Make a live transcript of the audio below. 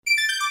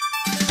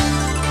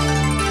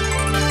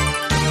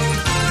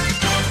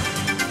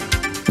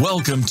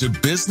Welcome to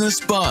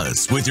Business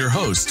Buzz with your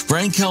host,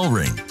 Frank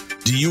Hellring.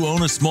 Do you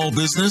own a small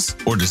business,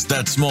 or does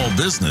that small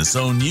business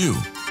own you?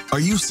 Are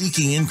you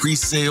seeking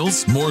increased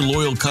sales, more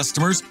loyal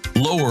customers,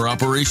 lower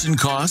operation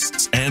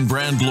costs, and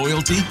brand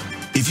loyalty?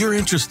 If you're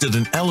interested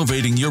in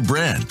elevating your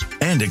brand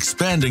and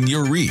expanding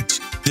your reach,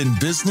 then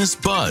Business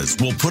Buzz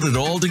will put it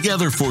all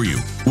together for you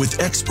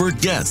with expert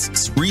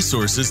guests,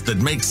 resources that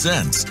make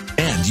sense,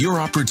 and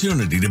your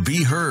opportunity to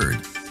be heard.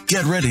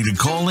 Get ready to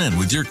call in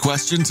with your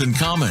questions and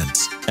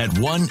comments at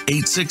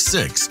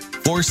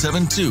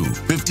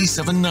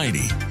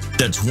 1-866-472-5790.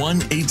 That's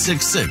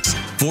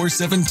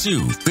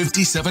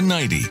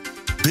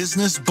 1-866-472-5790.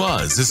 Business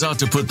Buzz is out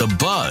to put the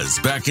buzz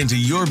back into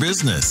your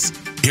business.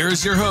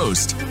 Here's your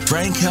host,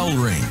 Frank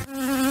Hellring.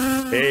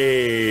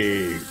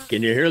 Hey,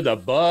 can you hear the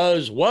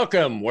buzz?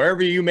 Welcome,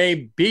 wherever you may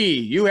be.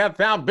 You have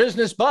found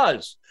Business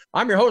Buzz.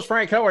 I'm your host,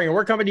 Frank Hellring, and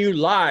we're coming to you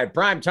live,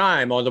 prime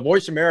time, on the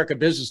Voice America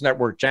Business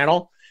Network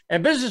channel.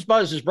 And Business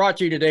Buzz is brought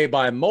to you today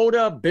by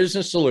Moda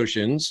Business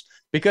Solutions,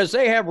 because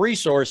they have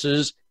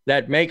resources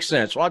that make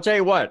sense. Well, I'll tell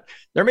you what,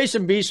 there may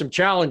be some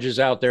challenges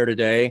out there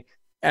today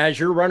as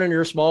you're running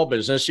your small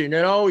business. You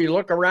know, you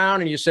look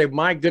around and you say,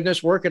 my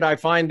goodness, where could I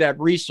find that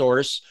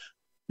resource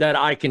that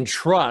I can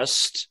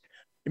trust?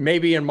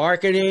 Maybe in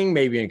marketing,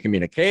 maybe in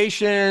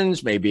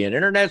communications, maybe in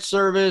internet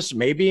service,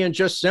 maybe in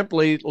just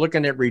simply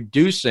looking at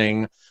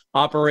reducing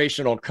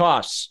operational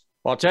costs.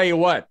 Well, I'll tell you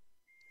what,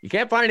 you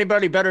can't find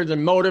anybody better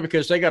than Moda,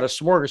 because they got a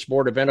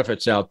smorgasbord of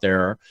benefits out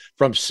there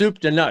from soup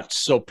to nuts.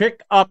 So pick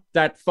up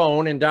that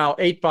phone and dial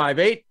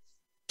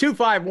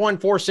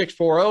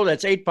 858-251-4640.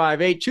 That's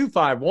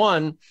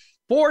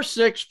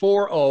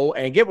 858-251-4640,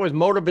 and get with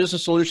Moda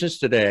Business Solutions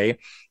today,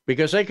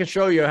 because they can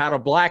show you how to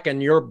blacken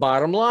your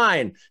bottom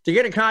line. To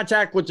get in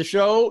contact with the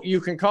show,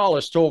 you can call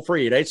us toll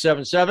free at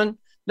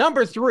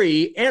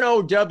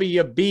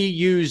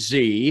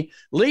 877-3-NOWBUZ.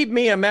 Leave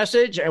me a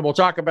message, and we'll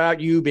talk about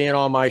you being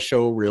on my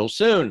show real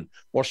soon.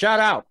 Well, shout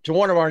out to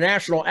one of our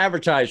national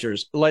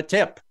advertisers,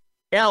 Letip,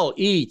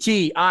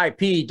 LETIP.com.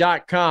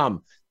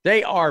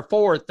 They are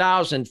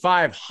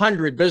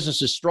 4,500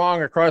 businesses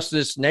strong across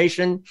this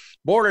nation,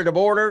 border to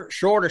border,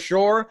 shore to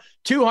shore,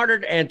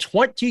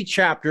 220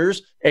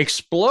 chapters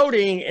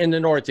exploding in the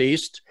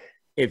Northeast.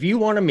 If you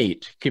want to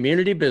meet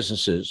community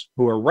businesses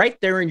who are right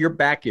there in your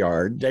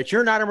backyard that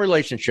you're not in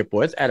relationship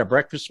with, at a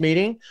breakfast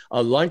meeting,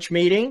 a lunch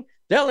meeting,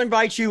 they'll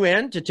invite you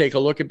in to take a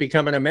look at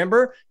becoming a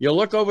member. You'll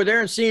look over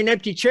there and see an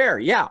empty chair.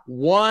 Yeah,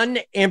 one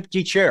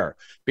empty chair,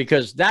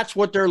 because that's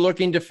what they're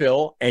looking to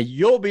fill, and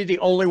you'll be the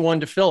only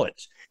one to fill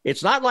it.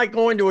 It's not like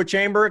going to a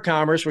chamber of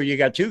commerce where you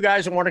got 2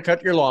 guys that want to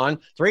cut your lawn,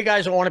 3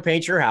 guys that want to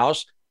paint your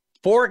house,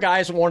 4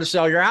 guys that want to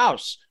sell your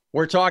house.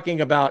 We're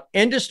talking about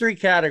industry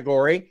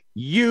category.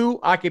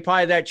 You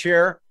occupy that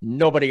chair,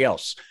 nobody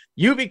else.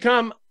 You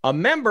become a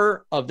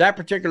member of that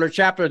particular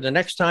chapter the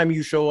next time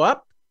you show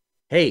up.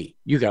 Hey,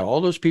 you got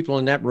all those people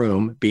in that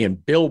room being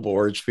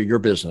billboards for your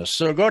business.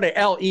 So go to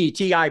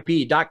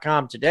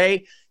LETIP.com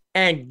today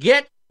and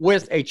get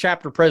with a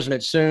chapter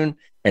president soon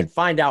and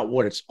find out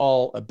what it's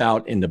all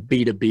about in the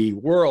B2B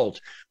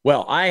world.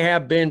 Well, I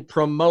have been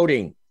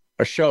promoting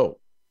a show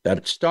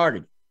that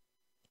started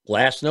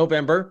last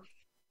November,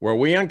 where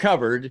we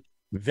uncovered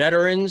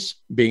veterans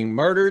being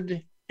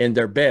murdered in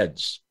their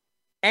beds,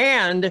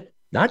 and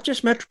not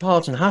just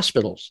metropolitan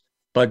hospitals,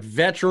 but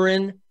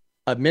veteran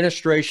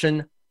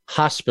administration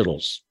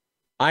hospitals.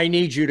 I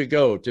need you to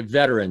go to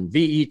veteran,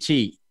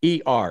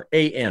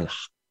 VETERAN,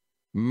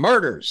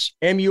 murders,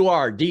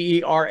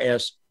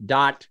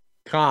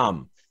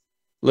 MURDERS.com.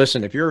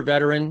 Listen, if you're a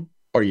veteran,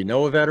 or you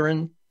know a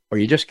veteran, or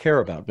you just care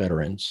about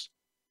veterans,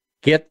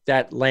 get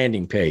that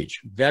landing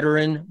page,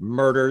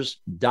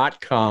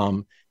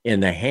 veteranmurders.com, in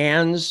the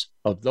hands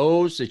of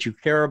those that you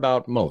care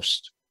about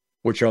most,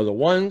 which are the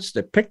ones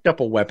that picked up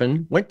a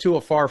weapon, went to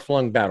a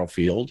far-flung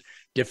battlefield,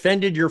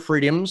 defended your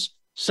freedoms.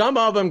 Some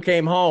of them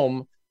came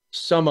home,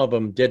 some of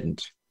them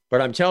didn't.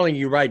 But I'm telling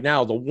you right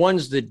now, the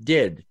ones that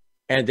did,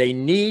 and they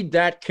need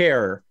that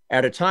care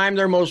at a time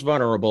they're most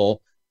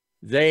vulnerable,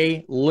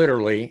 they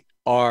literally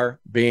are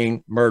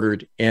being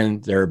murdered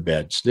in their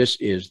beds. This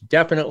is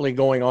definitely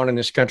going on in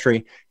this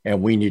country,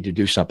 and we need to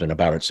do something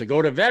about it. So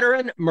go to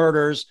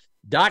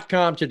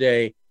veteranmurders.com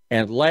today,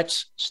 and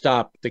let's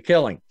stop the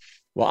killing.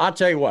 Well, I'll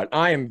tell you what,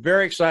 I am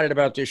very excited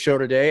about this show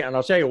today, and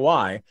I'll tell you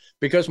why.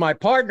 Because my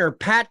partner,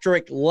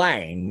 Patrick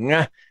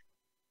Lang,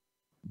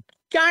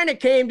 kind of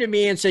came to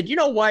me and said, you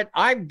know what,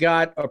 I've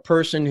got a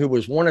person who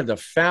was one of the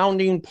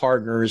founding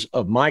partners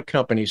of my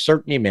company,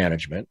 Certainty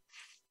Management,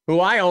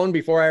 who I owned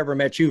before I ever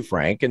met you,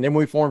 Frank, and then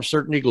we formed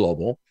Certainty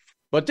Global.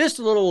 But this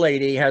little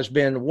lady has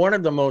been one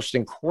of the most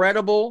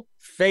incredible,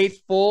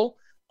 faithful,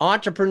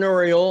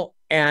 entrepreneurial,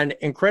 and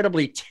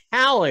incredibly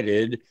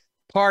talented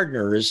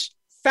partners,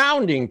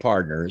 founding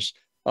partners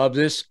of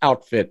this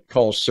outfit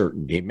called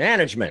Certainty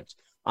Management.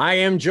 I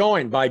am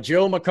joined by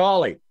Jill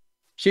McCauley.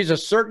 She's a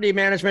Certainty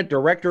Management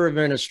Director of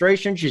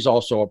Administration. She's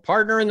also a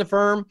partner in the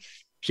firm.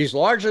 She's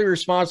largely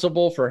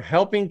responsible for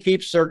helping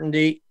keep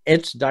Certainty,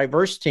 its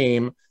diverse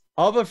team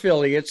of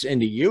affiliates in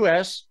the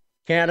U.S.,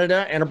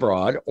 Canada, and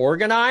abroad,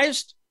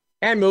 organized,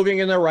 and moving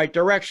in the right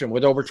direction.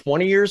 With over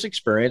 20 years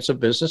experience of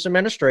business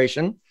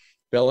administration,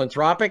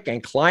 philanthropic,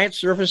 and client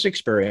service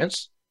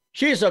experience,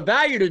 she is a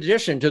valued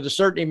addition to the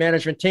Certainty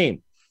management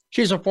team.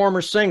 She's a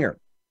former singer,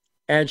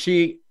 and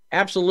she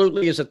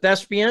absolutely is a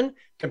thespian,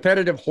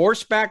 competitive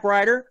horseback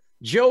rider.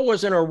 Jill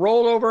was in a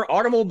rollover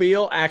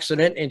automobile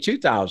accident in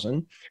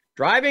 2000,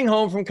 driving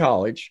home from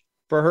college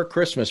for her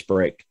Christmas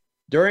break,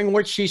 during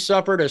which she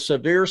suffered a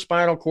severe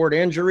spinal cord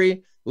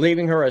injury,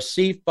 leaving her a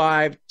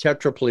C5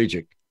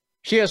 tetraplegic.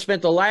 She has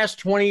spent the last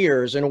 20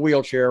 years in a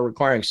wheelchair,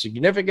 requiring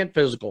significant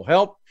physical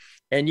help,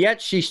 and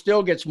yet she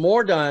still gets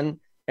more done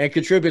and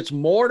contributes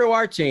more to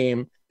our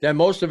team than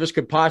most of us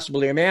could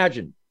possibly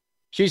imagine.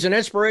 She's an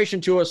inspiration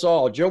to us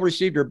all. Jill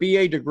received her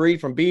BA degree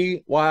from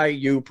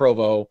BYU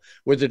Provo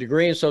with a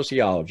degree in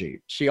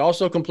sociology. She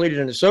also completed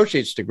an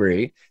associate's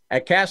degree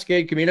at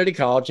Cascade Community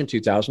College in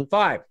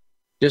 2005.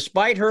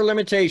 Despite her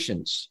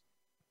limitations,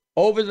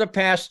 over the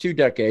past 2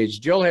 decades,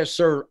 Jill has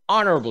served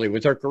honorably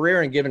with her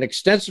career and given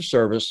extensive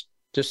service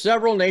to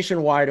several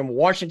nationwide and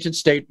Washington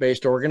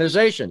state-based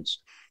organizations,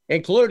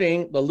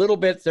 including the Little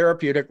Bit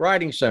Therapeutic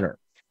Riding Center,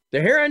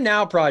 the Here and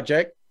Now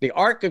Project, the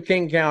Arc of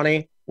King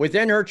County,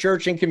 within her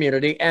church and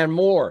community, and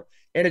more.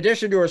 In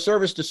addition to her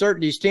service to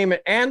Certainty's team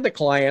and the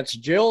clients,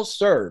 Jill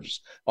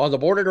serves on the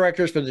board of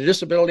directors for the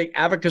Disability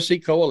Advocacy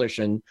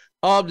Coalition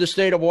of the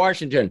state of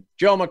Washington.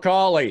 Jill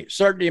McCauley,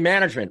 Certainty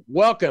Management,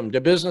 welcome to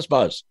Business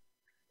Buzz.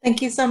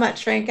 Thank you so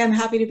much, Frank. I'm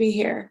happy to be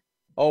here.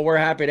 Oh, we're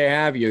happy to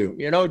have you.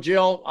 You know,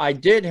 Jill, I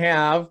did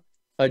have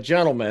a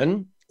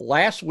gentleman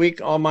last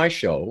week on my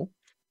show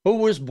who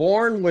was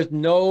born with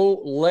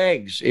no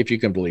legs, if you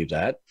can believe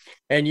that.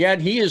 And yet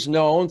he is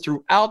known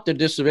throughout the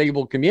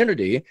disabled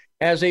community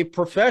as a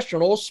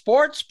professional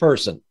sports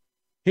person.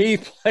 He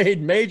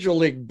played Major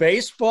League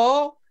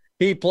Baseball.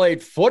 He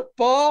played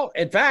football.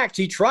 In fact,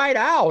 he tried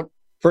out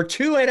for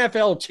 2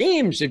 NFL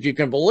teams, if you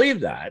can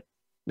believe that.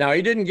 Now,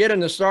 he didn't get in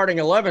the starting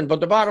 11,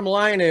 but the bottom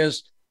line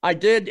is I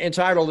did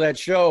entitle that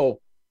show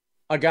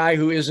A Guy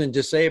Who Isn't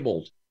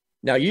Disabled.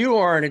 Now, you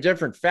are in a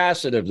different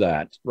facet of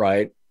that,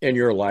 right, in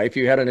your life.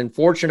 You had an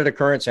unfortunate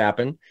occurrence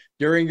happen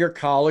during your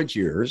college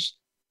years.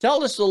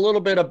 Tell us a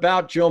little bit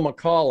about Jill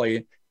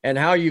McCauley and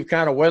how you've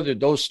kind of weathered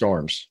those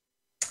storms.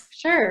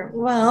 Sure.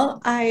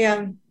 Well,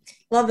 I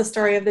love the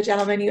story of the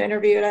gentleman you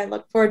interviewed. I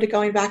look forward to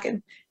going back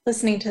and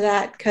listening to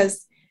that because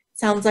it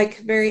sounds like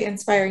a very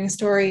inspiring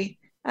story.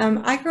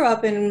 I grew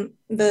up in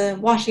the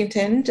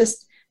Washington,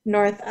 just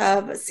north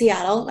of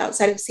Seattle,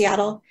 outside of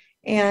Seattle.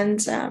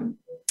 And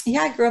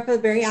I grew up a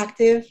very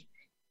active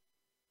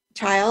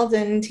child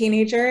and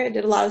teenager. I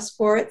did a lot of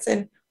sports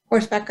and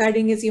horseback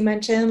riding, as you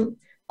mentioned,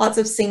 lots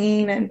of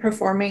singing and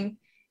performing,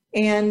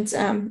 and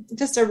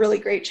just a really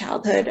great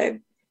childhood. I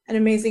had an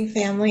amazing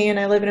family, and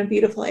I live in a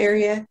beautiful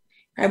area.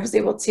 I was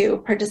able to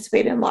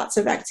participate in lots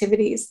of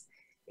activities,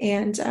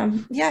 and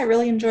I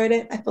really enjoyed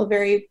it. I feel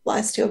very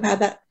blessed to have had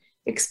that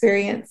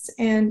experience.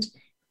 And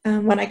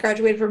when I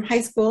graduated from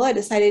high school, I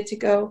decided to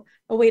go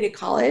away to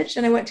college,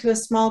 and I went to a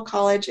small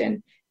college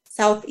in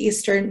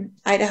southeastern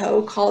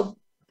Idaho called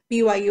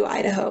BYU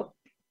Idaho.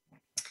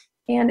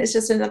 And it's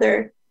just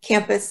another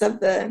campus of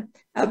the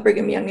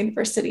Brigham Young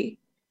University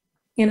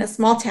in a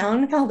small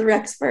town called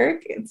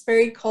Rexburg. It's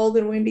very cold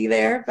and windy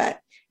there, but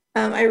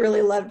I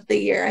really loved the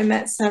year. I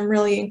met some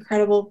really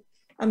incredible,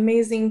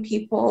 amazing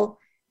people,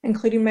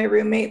 including my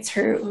roommates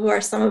who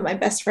are some of my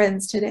best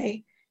friends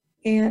today.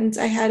 And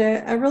I had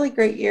a really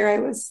great year. I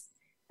was,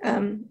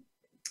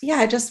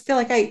 I just feel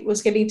like I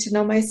was getting to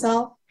know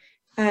myself.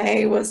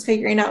 I was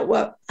figuring out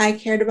what I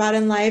cared about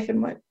in life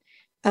and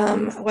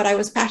what I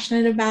was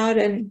passionate about,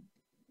 and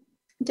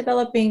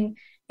developing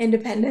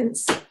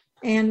independence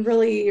and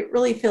really,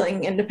 really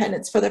feeling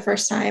independence for the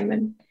first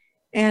time.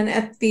 And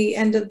at the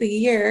end of the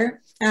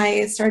year,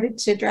 I started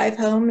to drive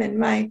home in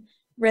my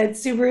red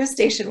Subaru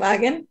station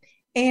wagon,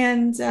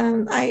 and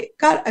I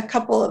got a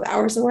couple of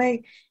hours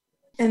away,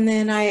 and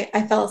then I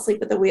fell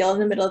asleep at the wheel in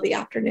the middle of the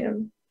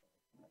afternoon.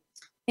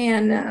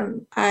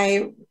 And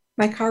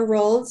my car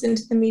rolled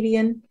into the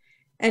median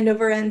end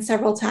over end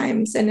several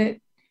times, and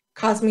it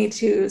caused me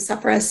to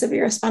suffer a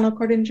severe spinal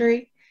cord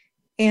injury.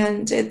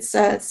 And it's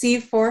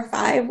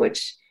C4-5,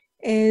 which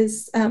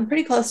is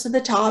pretty close to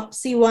the top.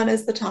 C1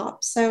 is the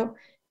top. So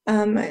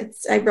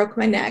I broke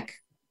my neck,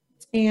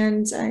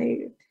 and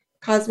it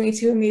caused me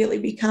to immediately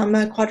become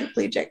a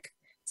quadriplegic.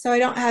 So I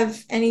don't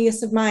have any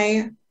use of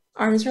my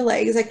arms or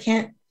legs. I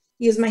can't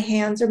use my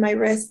hands or my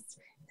wrists,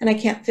 and I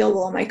can't feel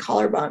below my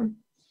collarbone.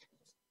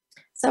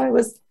 So I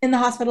was in the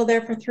hospital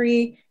there for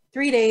three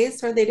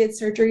days where they did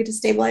surgery to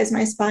stabilize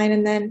my spine.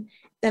 And then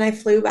I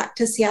flew back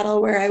to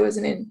Seattle, where I was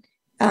in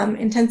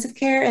intensive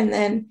care and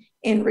then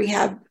in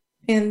rehab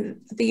in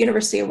the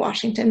University of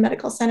Washington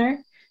Medical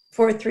Center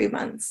for 3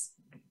 months.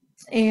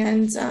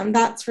 And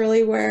that's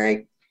really where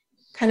I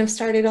kind of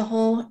started a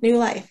whole new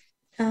life.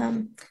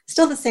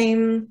 Still the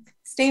same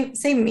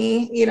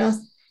me,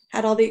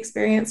 had all the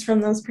experience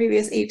from those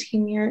previous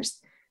 18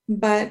 years,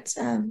 but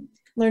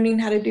learning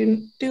how to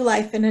do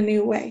life in a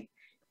new way.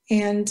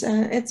 And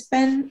it's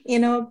been,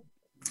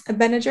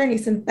 been a journey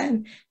since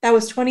then. That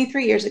was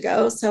 23 years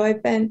ago. So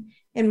I've been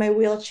in my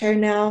wheelchair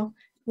now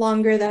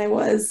longer than I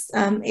was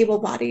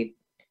able-bodied.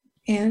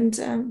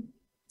 And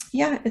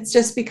yeah, it's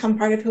just become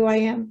part of who I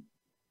am.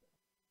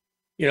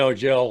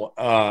 Jill,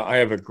 I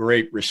have a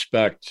great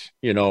respect,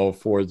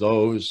 for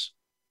those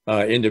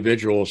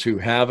individuals who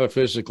have a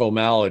physical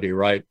malady,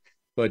 right?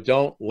 But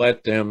don't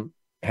let them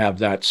have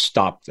that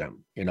stop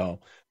them,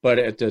 But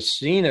at the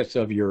zenith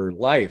of your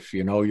life,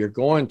 you're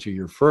going to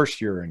your first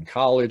year in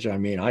college. I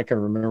mean, I can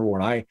remember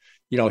when I,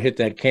 hit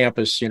that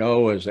campus,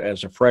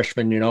 as a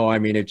freshman,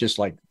 it just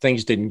like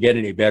things didn't get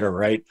any better,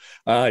 right?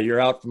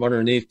 You're out from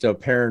underneath the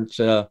parents'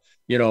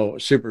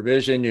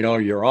 supervision,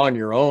 you're on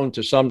your own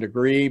to some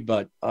degree,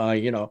 but,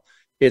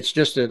 it's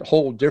just a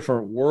whole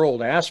different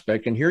world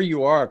aspect. And here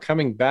you are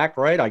coming back,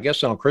 right? I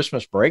guess on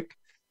Christmas break,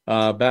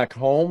 back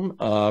home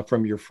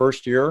from your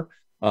first year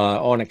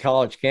on a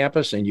college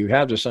campus, and you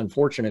have this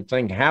unfortunate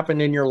thing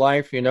happen in your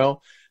life, do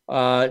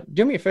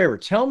me a favor,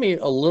 tell me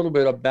a little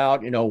bit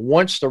about,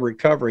 once the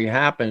recovery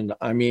happened.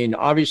 I mean,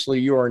 obviously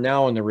you are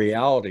now in the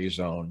reality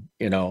zone,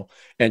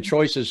 and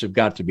choices have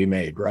got to be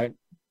made, right?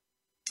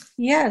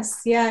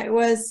 Yes. Yeah, it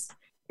was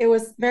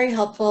very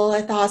helpful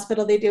at the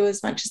hospital. They do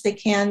as much as they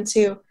can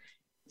to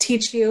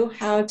teach you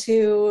how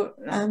to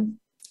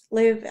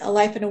live a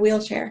life in a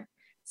wheelchair.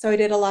 So I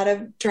did a lot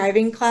of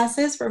driving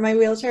classes for my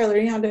wheelchair,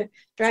 learning how to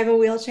drive a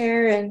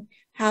wheelchair and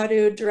how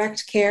to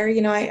direct care.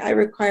 I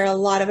require a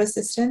lot of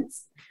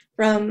assistance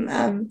from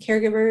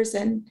caregivers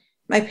and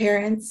my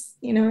parents,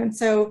 and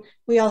so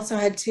we also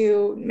had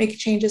to make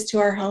changes to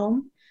our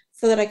home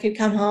so that I could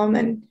come home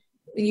and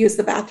use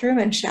the bathroom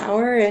and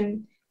shower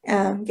and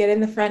get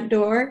in the front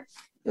door.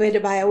 We had to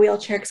buy a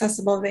wheelchair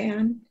accessible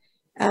van.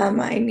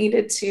 I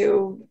needed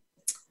to,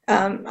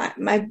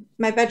 my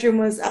bedroom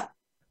was up.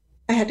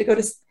 I had to go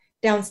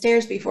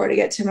downstairs before to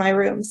get to my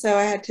room. So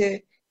I had to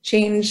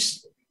change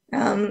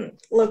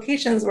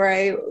locations where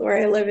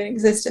I live and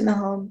exist in the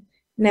home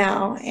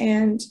now,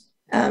 and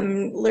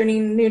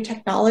learning new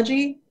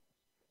technology.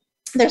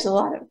 There's a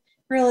lot of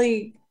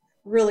really,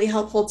 really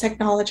helpful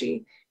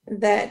technology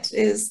that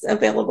is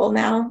available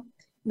now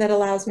that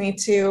allows me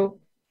to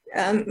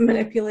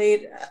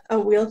manipulate a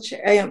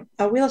wheelchair,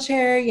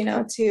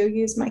 to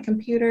use my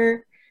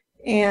computer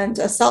and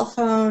a cell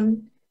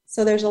phone.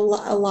 So there's a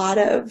lot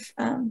of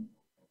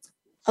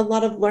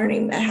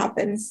learning that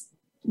happens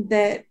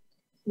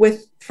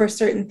for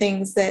certain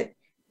things that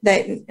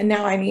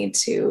now I need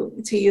to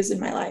use in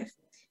my life.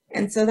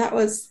 And so that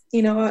was,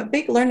 a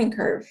big learning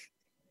curve,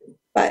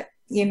 but,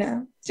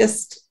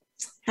 just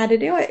had to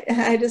do it.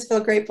 I just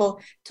feel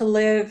grateful to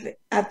live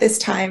at this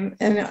time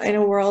in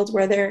a world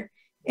where they're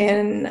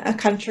in a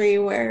country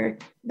where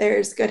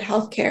there's good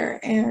healthcare,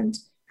 and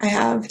I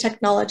have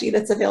technology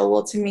that's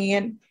available to me,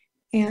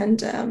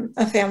 and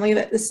a family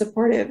that is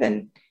supportive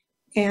and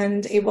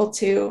able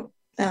to,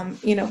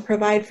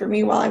 provide for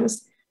me while I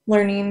was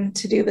learning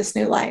to do this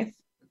new life.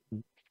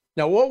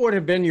 Now, what would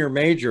have been your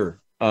major,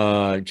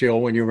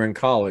 Jill, when you were in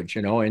college,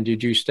 and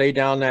did you stay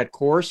down that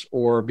course,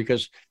 or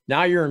because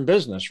now you're in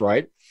business,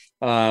 right?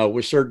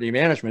 With certainty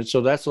management.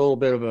 So that's a little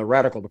bit of a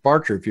radical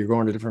departure if you're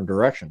going a different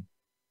direction.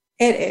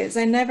 It is.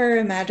 I never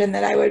imagined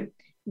that I would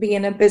be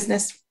in a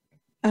business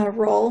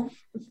role,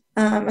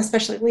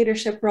 especially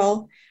leadership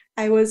role.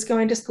 I was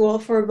going to school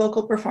for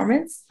vocal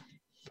performance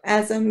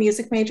as a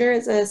music major,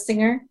 as a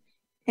singer.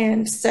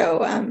 And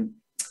so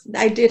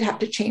I did have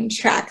to change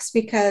tracks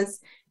because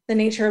the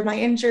nature of my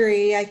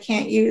injury, I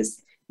can't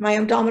use my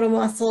abdominal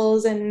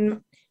muscles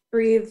and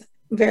breathe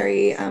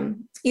very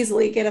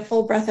easily, get a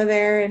full breath of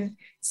air and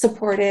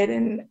support it.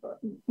 And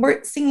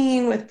we're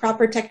singing with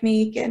proper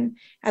technique. And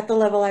at the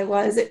level I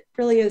was, it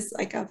really is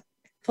like a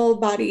full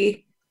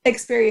body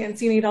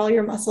experience. You need all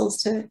your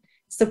muscles to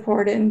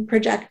support and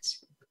project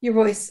your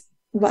voice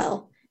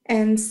well.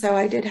 And so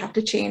I did have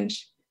to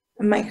change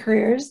my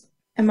careers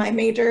and my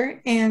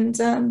major. And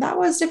that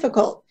was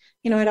difficult.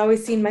 I'd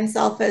always seen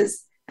myself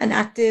as an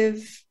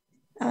active,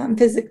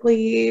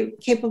 physically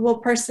capable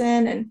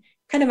person, and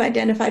kind of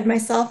identified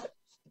myself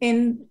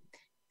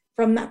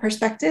from that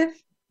perspective.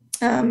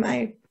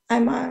 How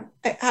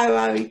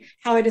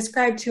I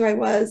described who I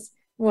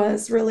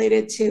was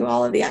related to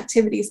all of the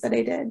activities that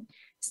I did.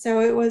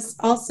 So it was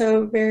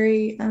also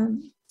very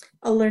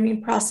a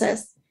learning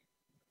process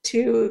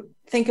to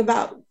think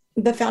about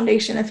the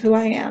foundation of who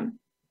I am,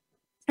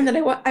 and that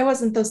I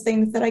wasn't those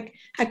things that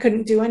I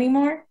couldn't do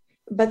anymore,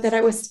 but that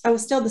I was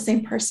still the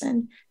same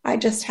person. I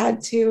just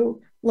had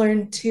to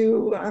learn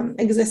to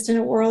exist in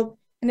a world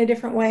in a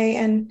different way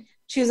and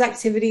choose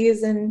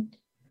activities and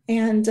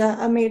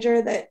a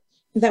major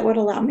that would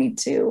allow me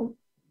to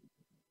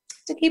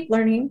keep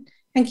learning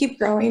and keep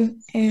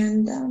growing,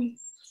 and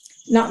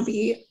not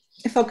be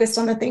focused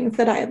on the things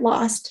that I had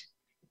lost,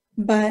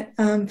 but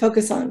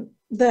focus on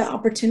the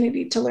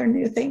opportunity to learn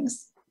new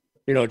things.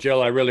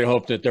 Jill, I really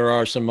hope that there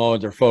are some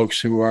other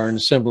folks who are in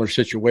similar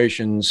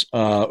situations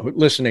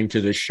listening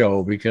to this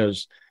show,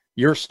 because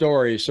your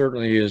story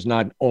certainly is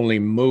not only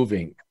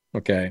moving,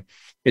 okay?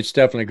 It's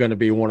definitely going to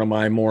be one of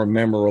my more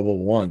memorable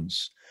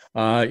ones.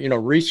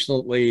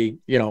 Recently,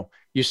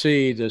 you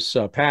see this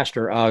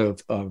pastor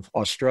out of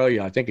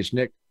Australia, I think it's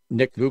Nick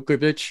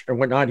Vukovic or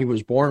whatnot. He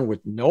was born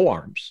with no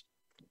arms,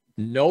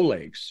 no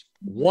legs,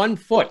 1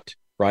 foot,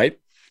 right?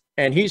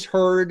 And he's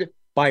heard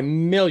by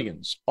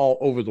millions all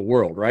over the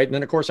world, right? And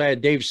then, of course, I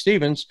had Dave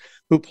Stevens,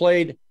 who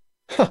played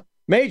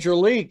Major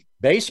League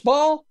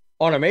Baseball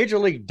on a Major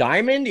League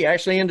diamond. He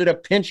actually ended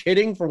up pinch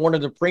hitting for one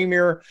of the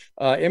premier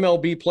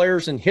MLB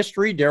players in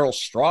history, Darryl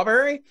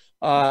Strawberry.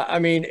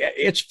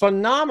 It's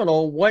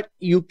phenomenal what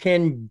you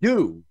can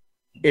do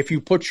if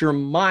you put your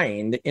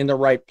mind in the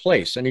right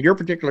place. And in your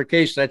particular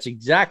case, that's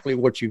exactly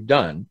what you've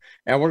done.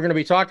 And we're going to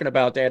be talking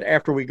about that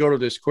after we go to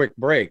this quick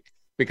break,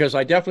 because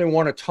I definitely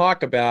want to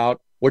talk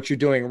about what you're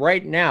doing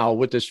right now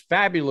with this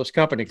fabulous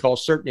company called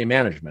Certainty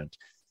Management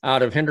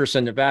out of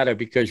Henderson, Nevada,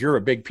 because you're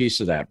a big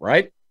piece of that,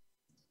 right?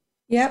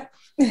 Yep.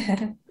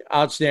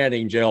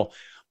 Outstanding, Jill.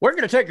 We're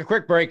going to take a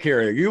quick break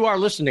here. You are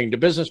listening to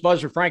Business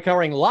Buzz with Frank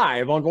Hellring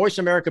live on Voice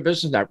America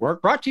Business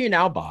Network, brought to you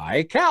now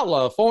by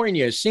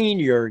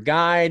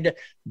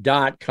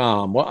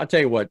CaliforniaSeniorGuide.com. Well, I'll tell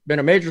you what, been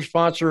a major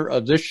sponsor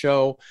of this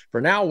show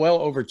for now well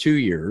over 2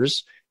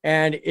 years.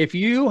 And if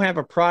you have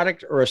a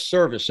product or a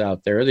service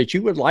out there that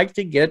you would like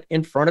to get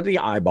in front of the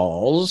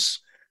eyeballs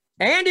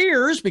and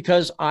ears,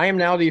 because I am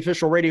now the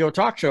official radio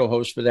talk show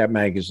host for that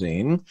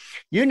magazine,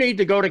 you need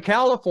to go to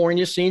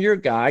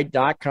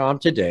CaliforniaSeniorGuide.com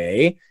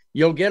today.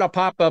 You'll get a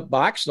pop-up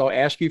box. They'll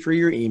ask you for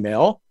your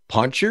email.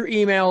 Punch your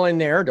email in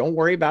there. Don't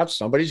worry about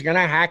somebody's going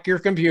to hack your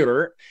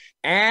computer.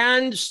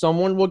 And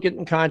someone will get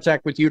in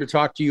contact with you to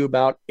talk to you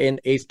about an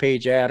 1/8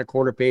 page ad, a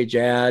 1/4 page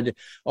ad,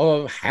 a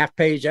 1/2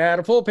 page ad,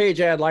 a full page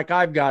ad like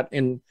I've got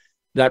in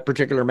that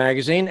particular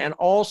magazine. And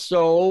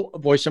also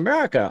Voice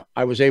America.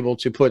 I was able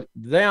to put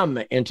them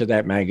into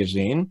that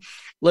magazine.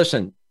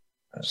 Listen,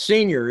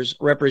 seniors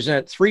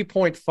represent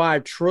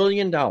 $3.5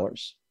 trillion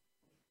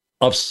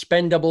of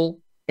spendable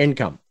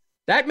income.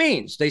 That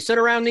means they sit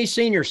around these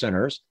senior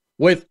centers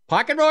with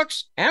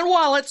pocketbooks and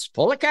wallets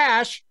full of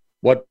cash.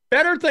 What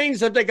better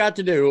things have they got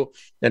to do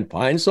than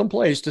find some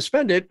place to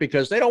spend it,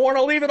 because they don't want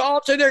to leave it all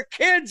to their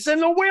kids in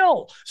the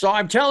will? So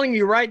I'm telling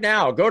you right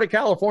now, go to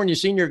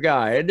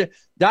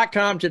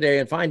CaliforniaSeniorGuide.com today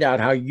and find out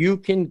how you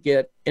can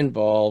get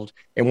involved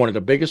in one of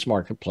the biggest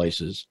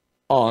marketplaces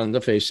on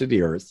the face of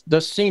the earth, the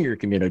senior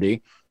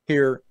community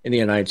here in the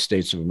United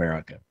States of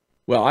America.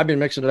 Well, I've been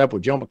mixing it up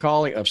with Jill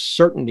McCauley of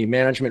Certainty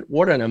Management.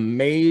 What an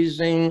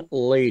amazing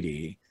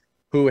lady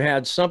who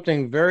had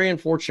something very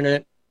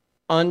unfortunate,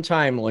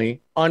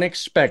 untimely,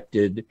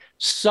 unexpected,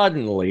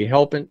 suddenly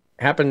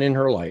happen in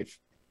her life.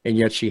 And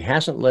yet she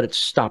hasn't let it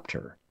stop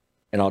her.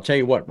 And I'll tell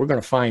you what, we're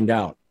going to find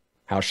out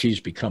how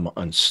she's become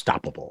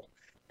unstoppable.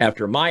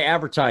 After my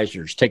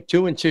advertisers take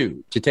 2 and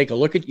 2 to take a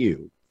look at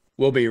you,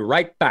 we'll be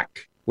right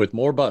back with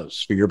more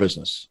buzz for your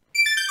business.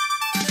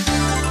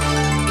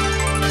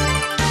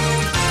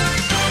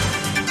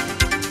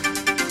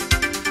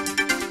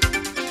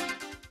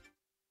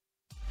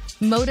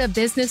 Moda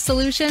Business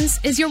Solutions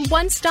is your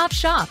one-stop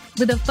shop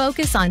with a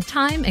focus on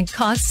time and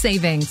cost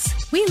savings.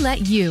 We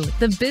let you,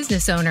 the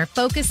business owner,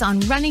 focus on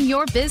running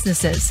your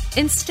businesses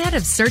instead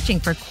of searching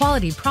for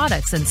quality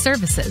products and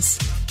services.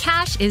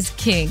 Cash is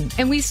king,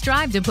 and we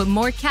strive to put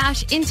more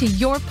cash into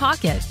your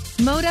pocket.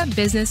 Moda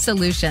Business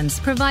Solutions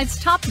provides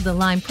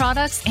top-of-the-line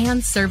products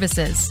and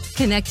services,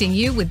 connecting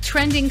you with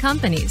trending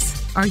companies.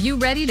 Are you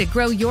ready to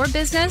grow your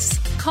business?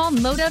 Call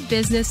Moda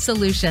Business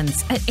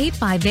Solutions at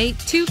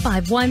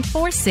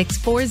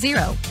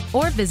 858-251-4640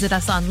 or visit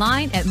us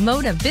online at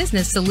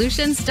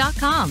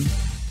modabusinesssolutions.com.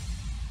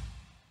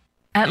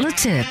 At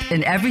LaTip,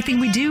 in everything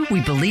we do,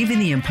 we believe in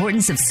the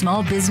importance of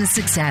small business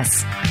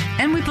success.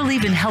 And we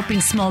believe in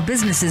helping small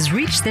businesses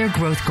reach their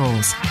growth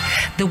goals.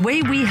 The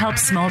way we help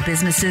small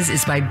businesses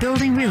is by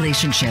building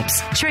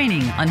relationships,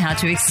 training on how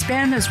to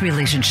expand those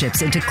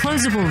relationships into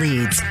closable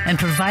leads, and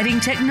providing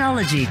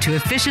technology to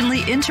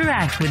efficiently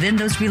interact within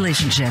those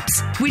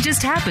relationships. We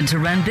just happen to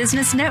run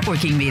business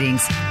networking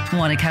meetings.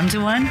 Want to come to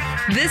one?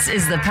 This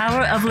is the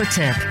power of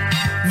LaTip.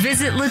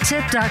 Visit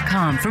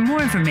LaTip.com for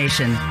more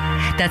information.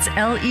 That's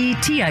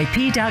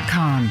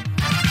LETIP.com.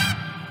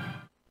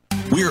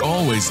 We're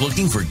always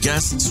looking for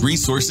guests,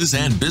 resources,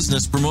 and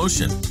business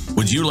promotion.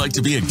 Would you like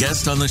to be a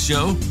guest on the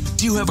show?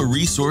 Do you have a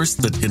resource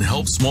that can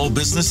help small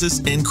businesses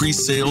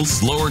increase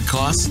sales, lower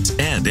costs,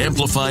 and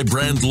amplify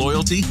brand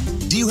loyalty?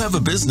 Do you have a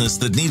business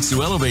that needs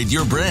to elevate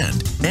your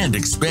brand and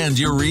expand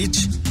your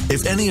reach?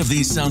 If any of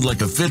these sound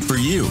like a fit for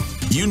you,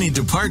 you need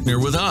to partner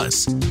with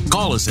us.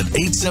 Call us at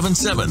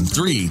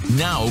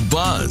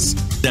 877-3-NOW-BUZZ.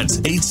 That's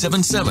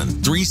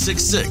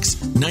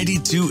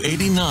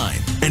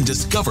 877-366-9289 and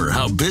discover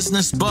how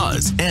Business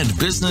Buzz and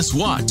Business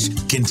Watch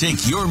can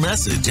take your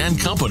message and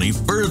company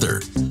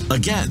further.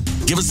 Again,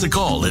 give us a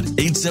call at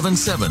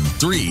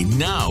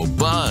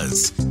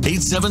 877-3-NOW-BUZZ.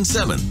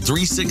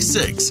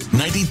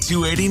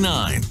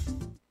 877-366-9289.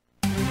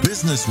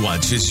 Business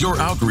Watch is your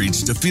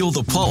outreach to feel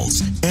the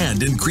pulse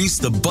and increase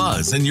the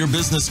buzz in your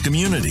business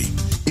community.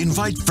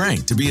 Invite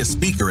Frank to be a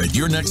speaker at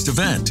your next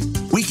event.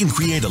 We can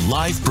create a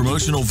live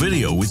promotional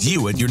video with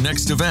you at your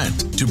next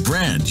event to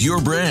brand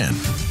your brand.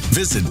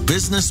 Visit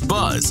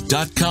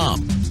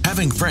businessbuzz.com.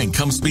 Having Frank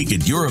come speak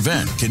at your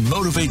event can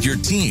motivate your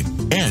team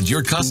and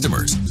your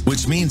customers,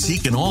 which means he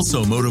can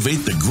also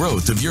motivate the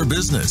growth of your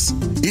business.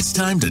 It's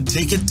time to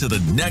take it to the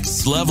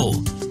next level.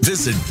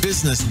 Visit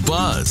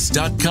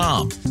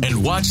businessbuzz.com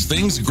and watch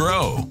things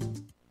grow.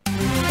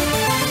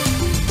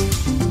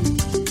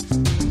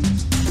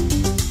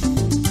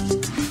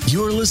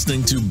 You're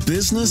listening to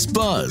Business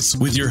Buzz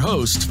with your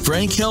host,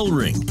 Frank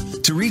Hellring.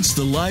 To reach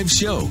the live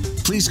show,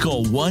 please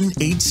call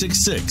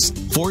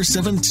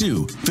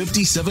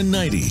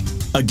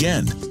 1-866-472-5790.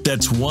 Again,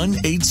 that's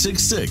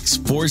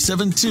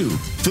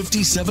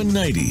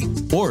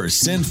 1-866-472-5790. Or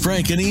send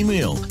Frank an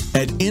email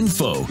at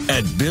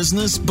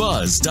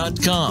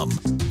info@businessbuzz.com.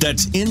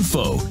 That's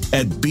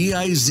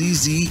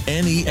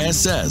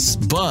info@BIZZNESS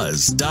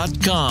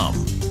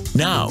buzz.com.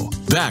 Now,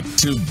 back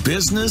to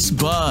Business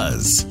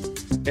Buzz.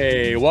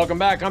 Hey, welcome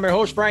back. I'm your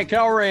host, Frank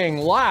Hellring,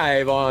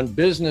 live on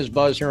Business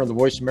Buzz here on the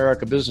Voice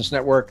America Business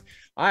Network.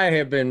 I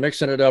have been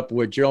mixing it up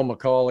with Jill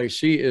McCauley.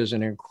 She is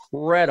an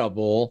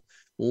incredible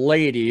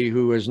lady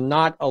who is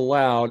not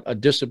allowed a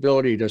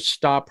disability to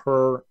stop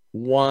her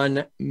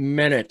 1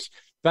 minute.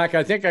 In fact,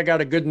 I think I got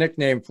a good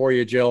nickname for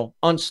you, Jill.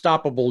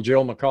 Unstoppable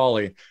Jill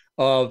McCauley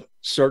of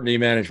Certainty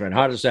Management.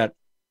 How does that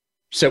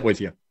sit with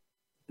you?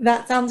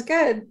 That sounds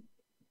good.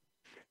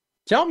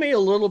 Tell me a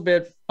little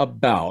bit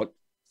about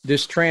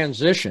this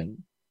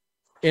transition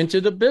into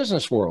the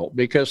business world,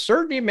 because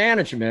Certainty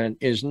Management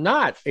is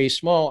not a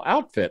small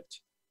outfit.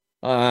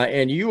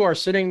 And you are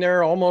sitting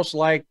there almost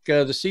like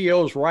the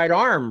CEO's right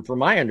arm, from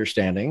my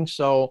understanding.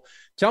 So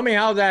tell me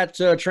how that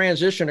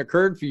transition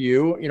occurred for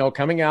you,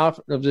 coming out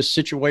of this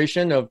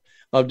situation of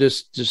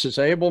this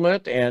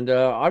disablement, and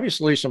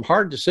obviously some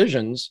hard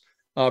decisions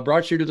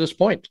brought you to this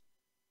point.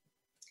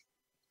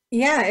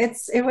 Yeah,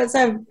 it was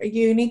a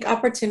unique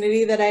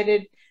opportunity that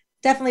I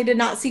definitely did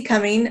not see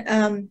coming.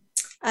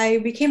 I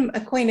became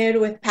acquainted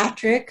with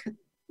Patrick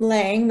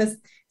Lang, the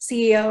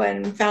CEO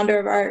and founder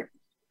of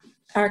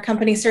our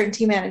company,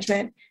 Certainty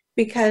Management,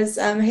 because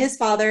his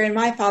father and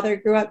my father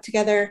grew up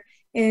together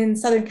in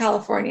Southern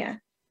California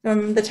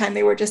from the time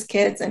they were just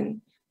kids and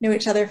knew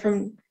each other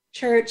from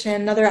church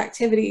and other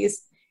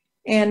activities.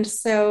 And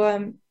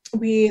so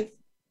they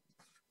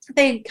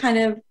kind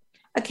of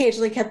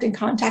occasionally kept in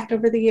contact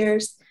over the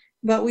years,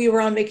 but we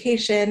were on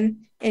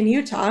vacation in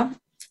Utah,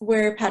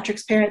 where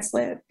Patrick's parents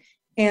live.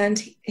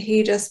 And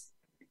his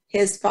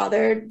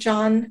father,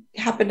 John,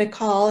 happened to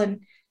call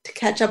and to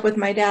catch up with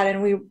my dad.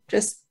 And we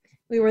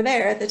were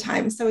there at the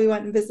time. So we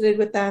went and visited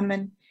with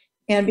them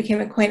and became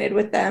acquainted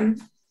with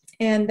them.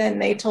 And then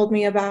they told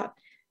me about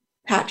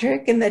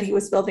Patrick and that he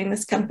was building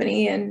this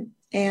company and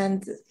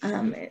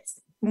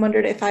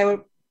wondered if I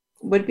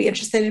would be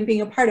interested in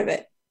being a part of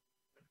it.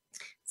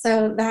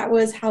 So that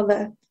was how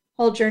the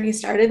whole journey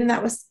started. And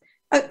that was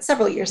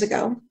several years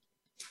ago.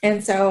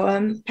 And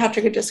so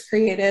Patrick had just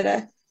created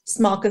a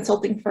small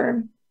consulting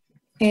firm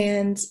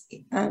and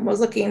was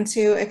looking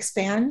to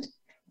expand.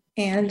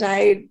 And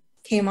I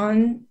came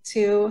on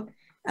to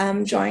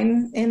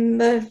join in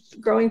the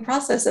growing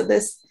process of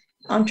this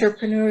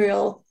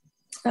entrepreneurial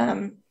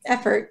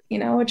effort,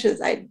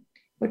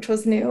 which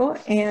was new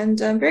and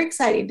very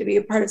exciting to be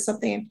a part of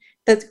something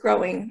that's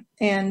growing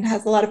and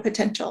has a lot of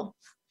potential.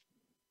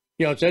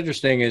 What's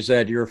interesting is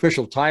that your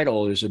official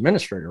title is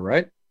administrator,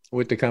 right?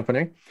 With the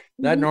company.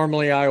 That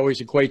normally I always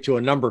equate to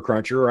a number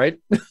cruncher, right?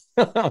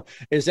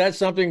 Is that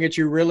something that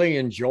you really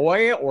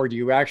enjoy, or do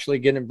you actually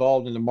get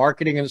involved in the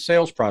marketing and the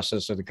sales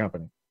process of the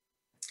company?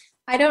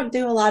 I don't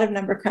do a lot of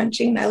number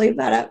crunching. I leave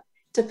that up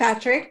to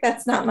Patrick.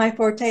 That's not my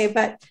forte,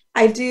 but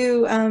I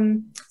do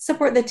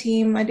support the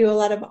team. I do a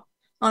lot of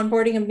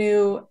onboarding of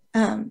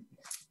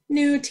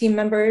new team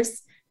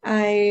members.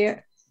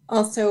 I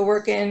also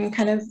work in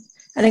kind of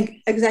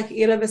an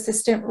executive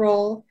assistant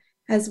role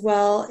as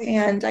well.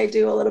 And I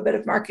do a little bit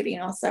of marketing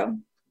also.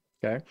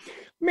 Okay.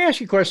 Let me ask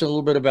you a question a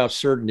little bit about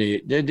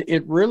Certainty. Did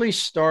it really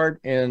start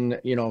in,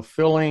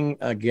 filling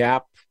a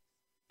gap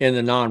in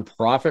the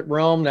nonprofit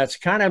realm? That's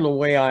kind of the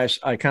way I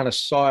kind of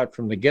saw it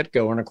from the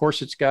get-go. And of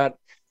course, it's got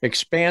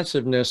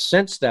expansiveness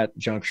since that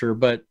juncture.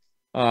 But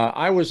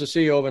I was the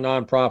CEO of a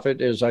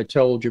nonprofit, as I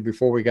told you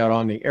before we got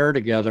on the air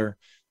together.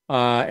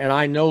 And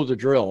I know the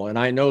drill, and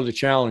I know the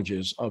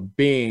challenges of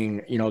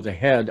being, the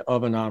head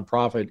of a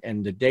nonprofit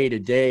and the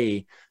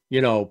day-to-day,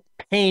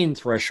 pain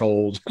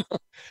threshold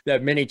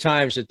that many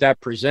times that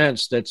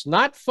presents. That's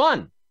not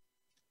fun.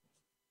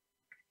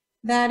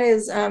 That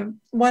is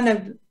one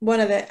of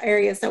the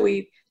areas that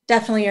we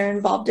definitely are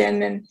involved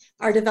in and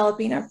are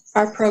developing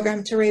our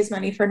program to raise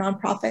money for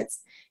nonprofits.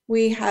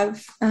 We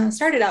have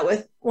started out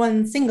with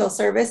one single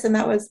service, and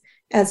that was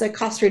as a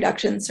cost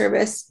reduction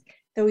service.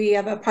 So we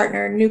have a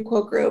partner,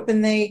 NewQuote Group,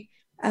 and they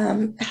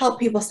help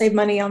people save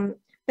money on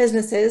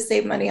businesses,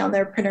 save money on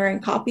their printer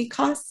and copy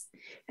costs.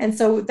 And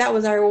so that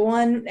was our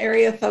one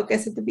area of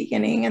focus at the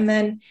beginning. And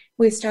then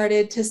we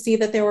started to see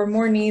that there were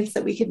more needs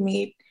that we could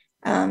meet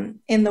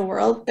in the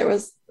world. There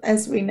was,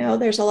 as we know,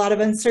 there's a lot of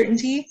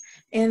uncertainty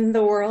in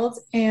the world,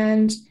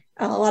 and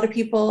a lot of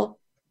people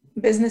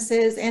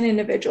businesses and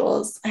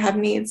individuals have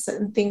needs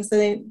and things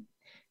that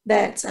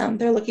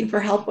they're looking for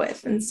help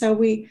with. And so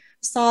we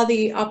saw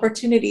the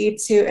opportunity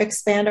to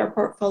expand our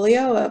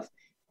portfolio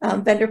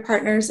of vendor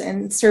partners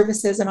and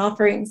services and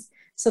offerings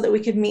so that we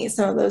could meet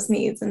some of those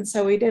needs. And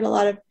so we did a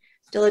lot of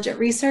diligent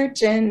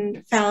research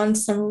and found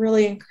some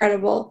really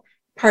incredible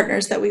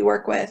partners that we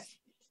work with.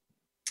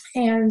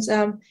 And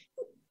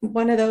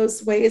one of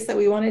those ways that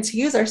we wanted to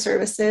use our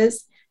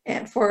services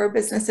and for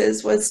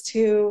businesses was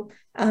to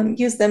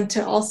use them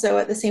to also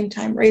at the same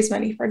time raise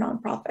money for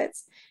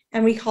nonprofits.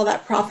 And we call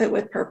that profit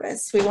with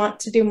purpose. We want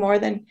to do more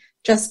than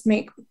just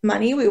make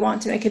money. We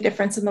want to make a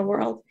difference in the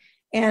world.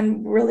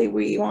 And really,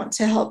 we want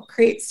to help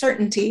create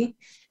certainty,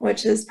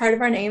 which is part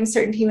of our name,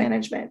 certainty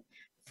management,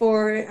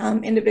 for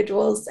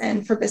individuals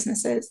and for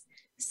businesses,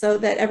 so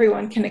that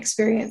everyone can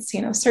experience,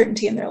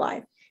 certainty in their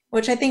life,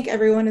 which I think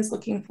everyone is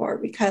looking for,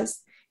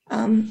 because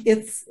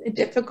it's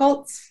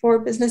difficult for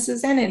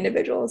businesses and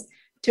individuals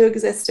to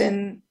exist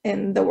in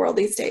the world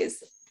these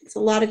days. It's a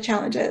lot of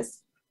challenges.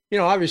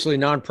 Obviously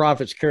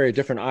nonprofits carry a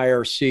different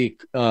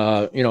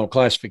IRC,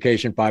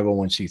 classification,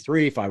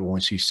 501c3,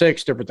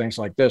 501c6, different things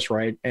like this,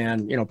 right?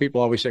 And, people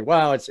always say,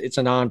 well, it's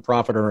a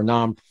nonprofit or a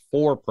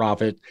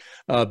non-for-profit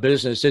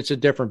business. It's a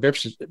different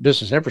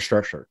business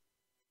infrastructure.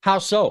 How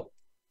so?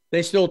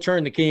 They still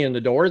turn the key in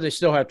the door. They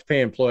still have to pay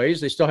employees.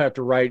 They still have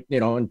to write,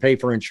 and pay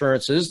for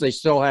insurances. They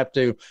still have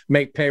to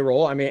make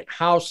payroll. I mean,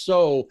 how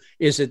so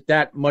is it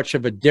that much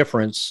of a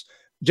difference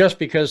just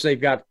because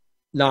they've got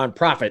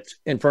nonprofit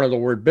in front of the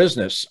word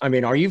business? I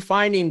mean, are you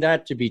finding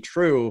that to be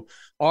true?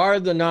 Are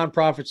the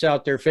nonprofits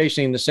out there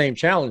facing the same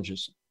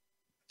challenges?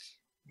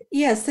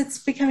 Yes, it's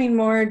becoming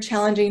more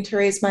challenging to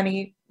raise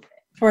money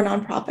for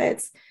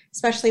nonprofits,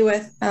 especially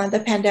with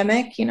the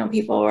pandemic.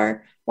 People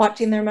are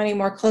watching their money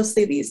more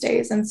closely these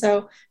days. And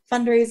so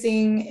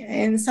fundraising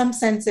in some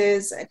sense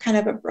is kind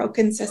of a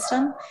broken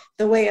system,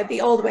 the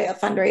old way of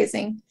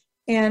fundraising.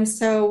 And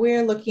so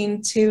we're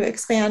looking to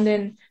expand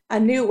in a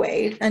new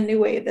way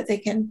that they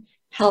can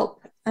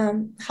help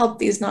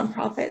these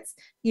nonprofits.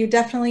 You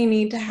definitely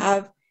need to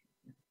have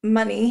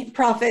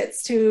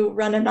profits to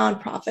run a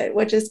nonprofit,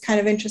 which is kind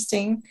of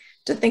interesting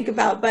to think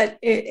about, but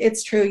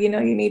it's true. You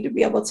need to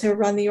be able to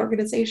run the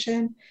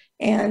organization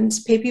and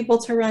pay people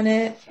to run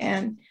it.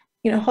 And,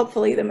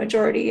 hopefully the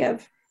majority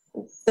of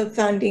the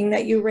funding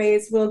that you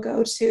raise will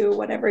go to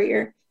whatever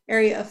your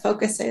area of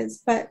focus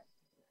is. But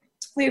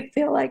we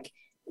feel like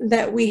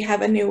that we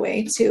have a new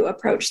way to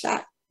approach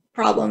that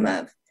problem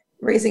of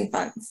raising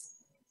funds.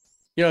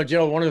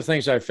 Jill, one of the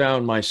things I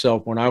found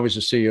myself when I was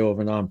a CEO of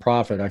a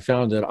nonprofit, I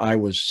found that I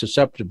was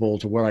susceptible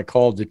to what I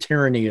called the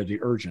tyranny of the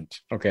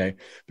urgent. Okay.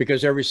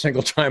 Because every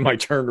single time I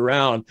turned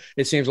around,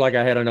 it seems like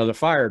I had another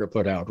fire to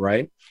put out.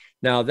 Right.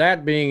 Now,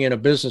 that being in a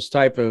business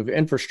type of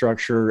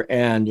infrastructure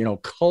and,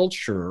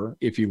 culture,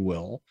 if you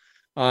will,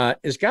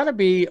 has got to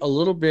be a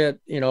little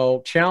bit,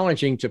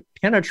 challenging to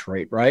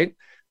penetrate, right?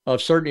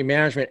 Of certainty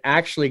management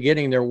actually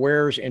getting their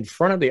wares in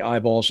front of the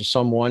eyeballs of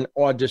someone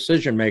or a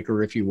decision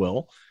maker, if you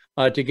will,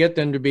 to get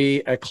them to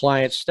be a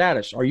client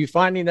status. Are you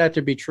finding that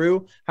to be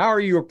true? How are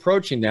you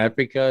approaching that?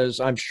 Because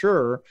I'm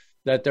sure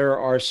that there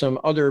are some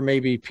other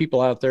maybe people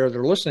out there that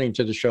are listening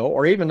to the show,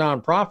 or even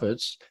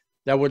nonprofits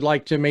that would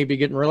like to maybe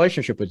get in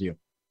relationship with you.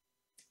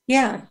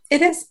 Yeah,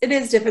 it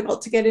is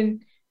difficult to get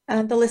in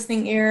the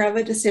listening ear of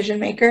a decision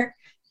maker.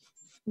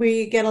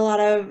 We get a lot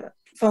of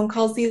phone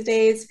calls these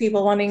days,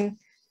 people wanting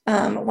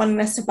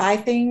us to buy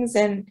things.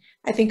 And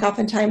I think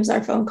oftentimes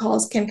our phone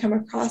calls can come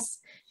across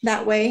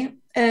that way.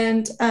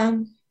 And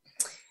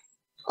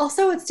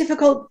also it's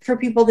difficult for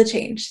people to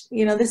change.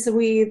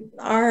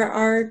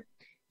 Our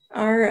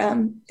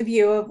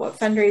view of what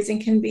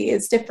fundraising can be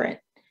is different,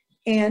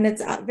 and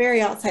it's very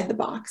outside the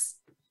box,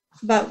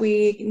 but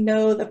we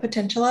know the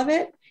potential of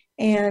it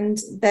and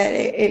that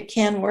it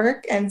can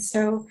work. And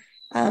so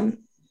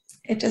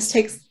it just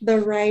takes the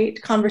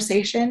right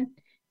conversation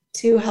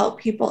to help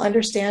people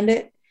understand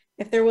it.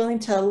 If they're willing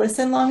to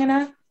listen long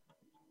enough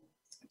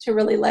to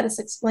really let us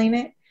explain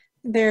it,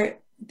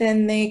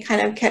 then they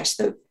kind of catch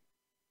the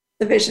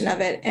vision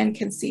of it and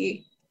can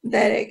see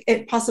that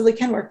it possibly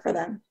can work for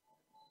them.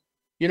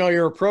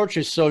 Your approach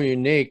is so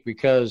unique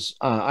because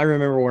I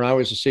remember when I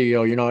was a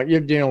CEO,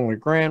 you're dealing with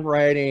grant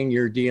writing,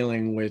 you're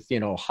dealing with,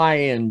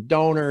 high-end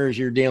donors,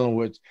 you're dealing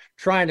with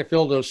trying to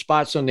fill those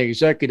spots on the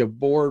executive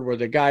board where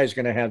the guy is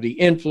going to have the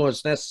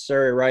influence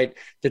necessary, right,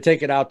 to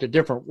take it out to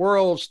different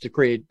worlds, to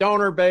create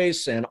donor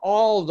base and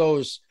all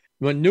those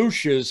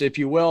minutiae, if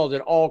you will,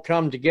 that all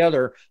come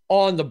together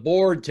on the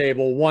board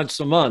table once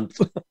a month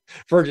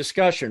for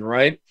discussion,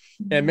 right?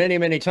 And many,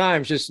 many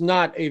times it's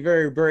not a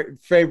very, very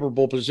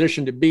favorable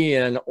position to be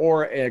in,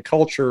 or a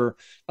culture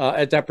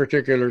at that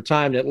particular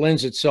time that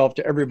lends itself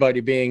to everybody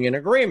being in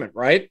agreement,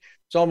 right?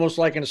 It's almost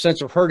like in a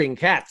sense of herding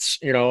cats,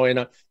 in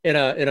a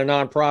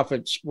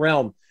nonprofit's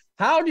realm.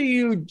 How do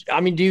you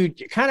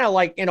kind of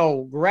like,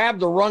 grab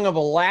the rung of a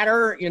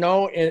ladder, in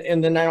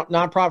the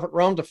nonprofit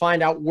realm to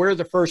find out where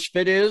the first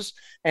fit is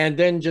and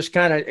then just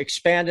kind of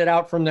expand it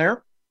out from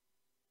there?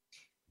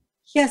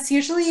 Yes,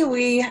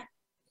 usually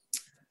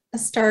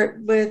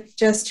start with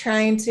just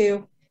trying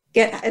to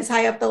get as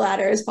high up the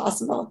ladder as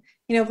possible.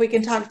 If we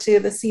can talk to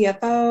the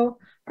CFO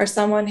or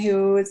someone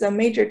who is a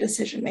major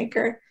decision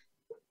maker,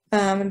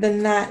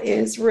 then that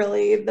is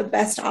really the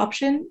best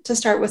option, to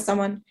start with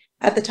someone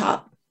at the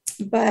top.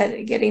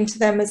 But getting to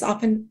them is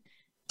often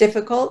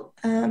difficult.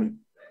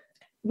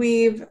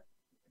 We've,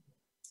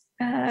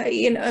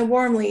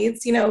 warm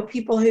leads,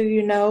 people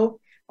who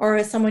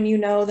or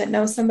someone that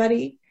knows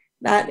somebody,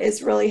 that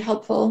is really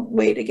helpful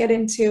way to get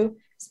into,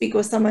 speak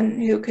with someone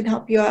who can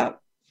help you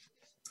out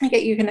and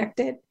get you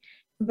connected.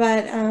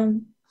 But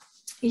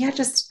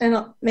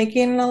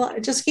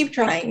just keep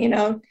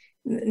trying.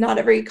 Not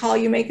every call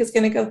you make is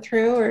going to go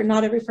through, or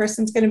not every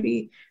person's going to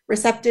be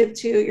receptive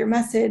to your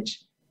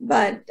message,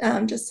 but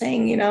just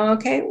saying,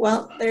 okay,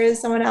 well, there is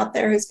someone out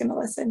there who's going to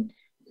listen,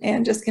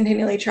 and just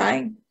continually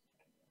trying.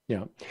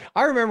 Yeah.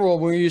 I remember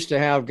when we used to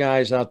have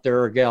guys out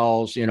there, or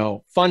gals,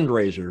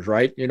 fundraisers,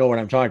 right? You know what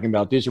I'm talking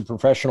about. These are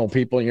professional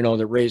people,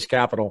 that raise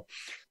capital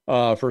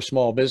for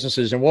small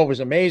businesses. And what was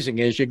amazing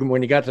is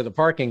when you got to the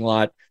parking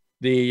lot,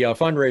 the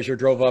fundraiser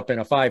drove up in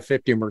a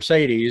 550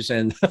 Mercedes,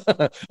 and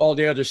all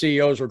the other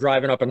CEOs were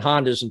driving up in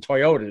Hondas and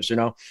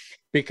Toyotas,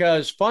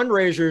 because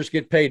fundraisers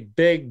get paid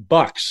big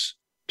bucks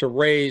to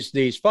raise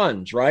these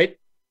funds, right?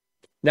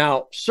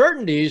 Now,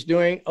 Certainty is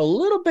doing a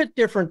little bit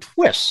different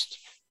twist.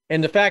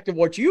 And the fact of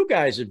what you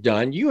guys have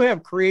done, you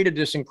have created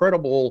this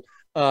incredible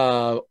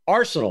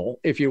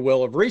arsenal, if you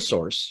will, of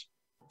resource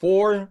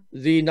for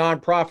the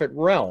nonprofit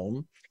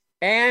realm.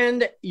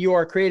 And you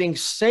are creating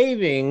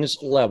savings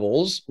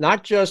levels,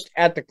 not just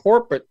at the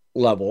corporate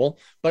level,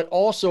 but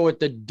also at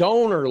the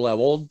donor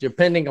level,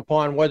 depending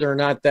upon whether or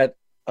not that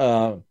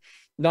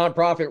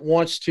nonprofit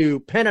wants to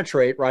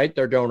penetrate, right,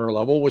 their donor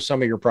level with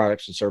some of your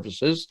products and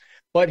services.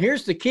 But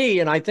here's the key,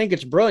 and I think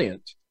it's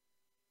brilliant.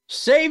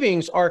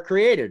 Savings are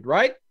created,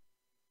 right?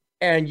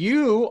 And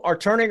you are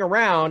turning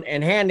around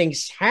and handing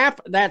half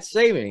that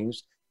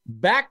savings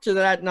back to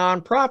that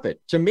nonprofit.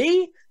 To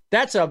me,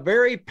 that's a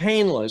very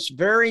painless,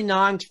 very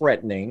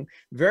non-threatening,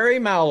 very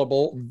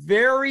malleable,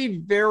 very,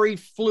 very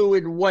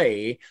fluid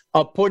way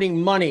of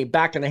putting money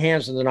back in the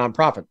hands of the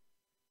nonprofit.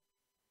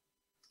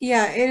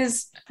 Yeah, it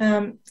is.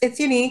 It's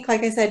unique.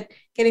 Like I said,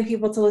 getting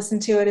people to listen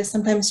to it is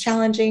sometimes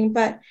challenging,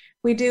 but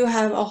we do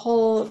have a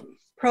whole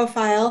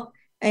profile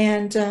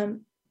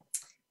and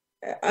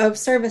of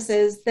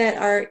services that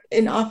are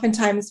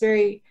oftentimes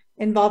very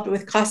involved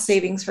with cost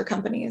savings for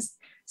companies.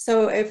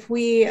 So if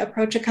we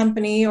approach a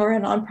company or a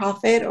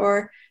nonprofit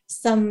or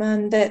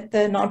someone that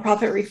the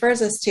nonprofit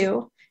refers us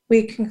to,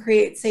 we can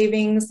create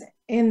savings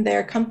in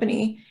their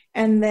company,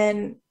 and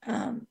then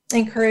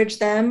encourage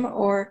them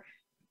or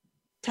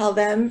tell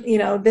them,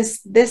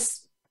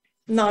 this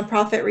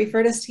nonprofit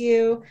referred us to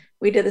you.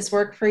 We did this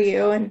work for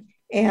you,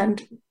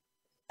 and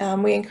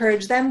we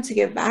encourage them to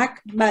give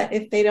back. But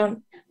if they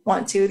don't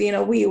want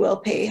to, we will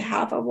pay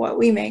half of what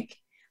we make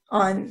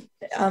on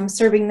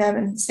serving them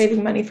and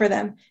saving money for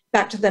them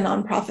back to the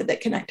nonprofit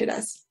that connected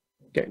us.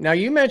 Okay. Now,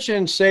 you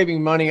mentioned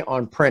saving money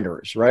on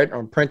printers, right?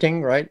 On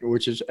printing, right?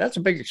 That's a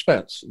big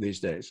expense these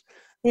days.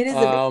 It is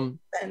a big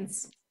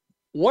expense.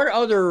 What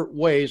other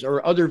ways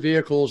or other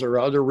vehicles or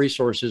other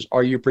resources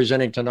are you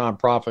presenting to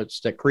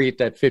nonprofits that create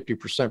that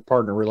 50%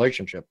 partner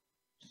relationship?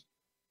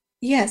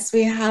 Yes,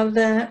 we have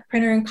the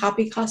printer and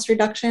copy cost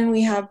reduction.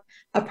 We have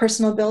a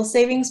personal bill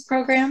savings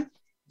program,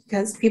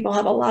 because people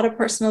have a lot of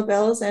personal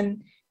bills,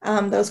 and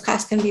those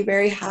costs can be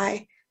very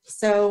high.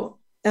 So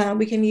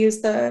we can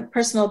use the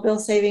personal bill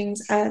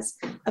savings as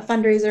a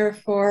fundraiser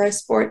for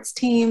sports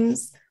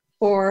teams,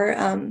 or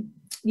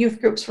youth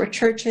groups for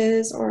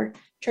churches, or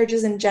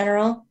churches in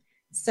general.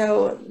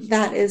 So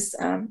that is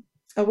a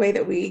way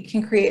that we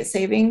can create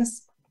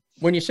savings.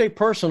 When you say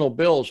personal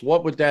bills,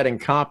 what would that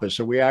encompass?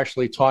 Are we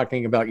actually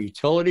talking about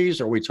utilities?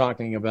 Are we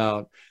talking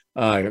about,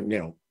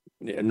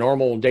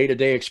 normal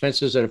day-to-day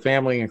expenses that a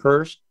family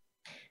incurs?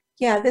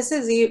 Yeah, this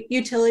is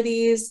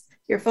utilities,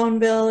 your phone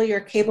bill, your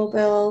cable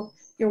bill,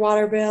 your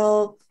water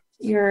bill,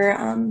 your,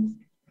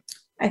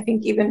 I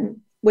think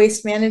even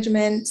waste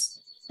management.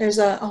 There's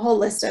a whole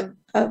list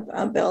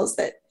of bills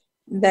that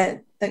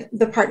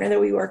the partner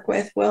that we work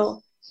with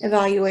will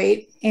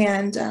evaluate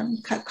and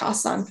cut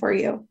costs on for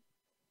you.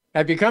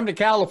 Have you come to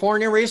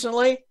California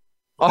recently?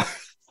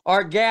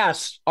 Our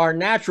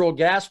natural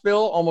gas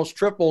bill almost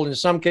tripled, in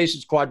some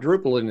cases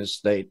quadrupled in this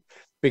state,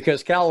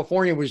 because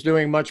California was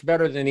doing much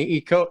better than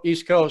the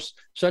East Coast.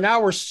 So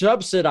now we're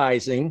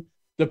subsidizing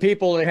the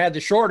people that had the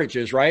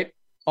shortages, right,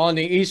 on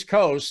the East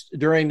Coast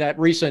during that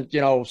recent,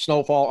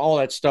 snowfall, all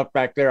that stuff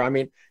back there. I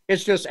mean,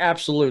 it's just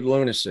absolute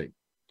lunacy.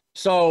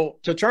 So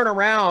to turn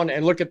around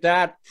and look at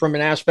that from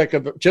an aspect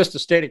of just the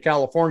state of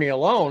California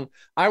alone,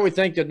 I would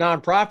think that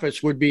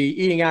nonprofits would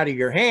be eating out of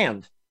your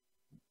hand.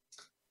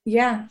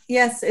 Yeah,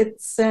 yes,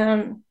 it's,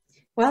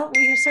 well,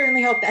 we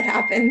certainly hope that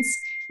happens.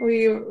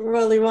 We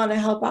really want to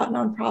help out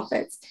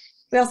nonprofits.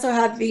 We also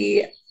have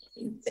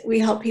we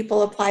help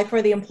people apply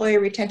for the employee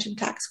retention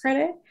tax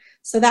credit.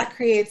 So that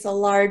creates a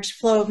large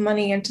flow of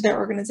money into their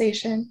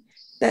organization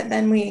that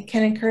then we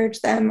can encourage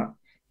them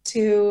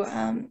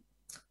to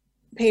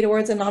pay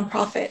towards a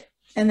nonprofit.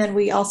 And then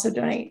we also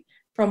donate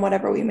from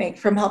whatever we make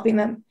from helping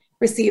them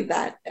receive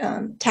that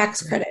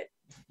tax credit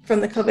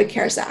from the COVID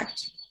CARES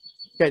Act.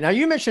 Okay, now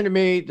you mentioned to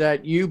me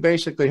that you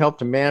basically help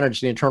to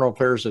manage the internal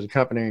affairs of the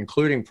company,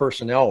 including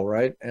personnel,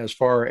 right? As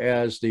far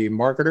as the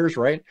marketers,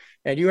 right?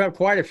 And you have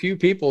quite a few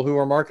people who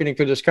are marketing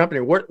for this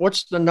company.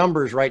 What's the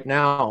numbers right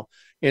now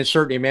in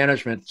Certainty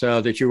Management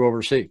that you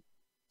oversee?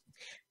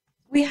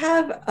 We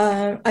have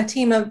a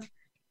team of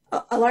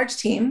a large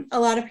team. A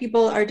lot of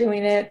people are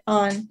doing it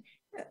on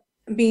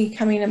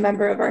becoming a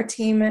member of our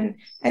team and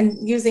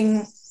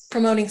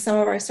promoting some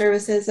of our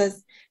services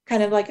as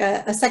kind of like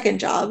a second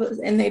job,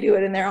 and they do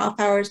it in their off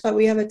hours. But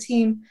we have a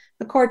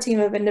core team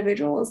of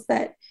individuals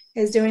that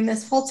is doing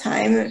this full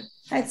time.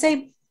 I'd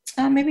say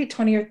maybe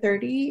 20 or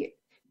 30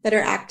 that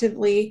are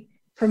actively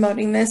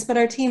promoting this, but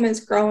our team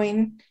is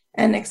growing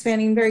and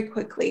expanding very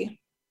quickly.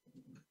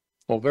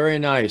 Well, very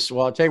nice.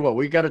 Well, I'll tell you what,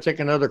 we got to take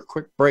another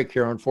quick break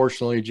here,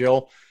 unfortunately,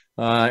 Jill.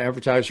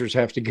 Advertisers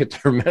have to get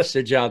their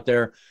message out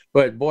there.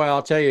 But boy,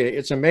 I'll tell you,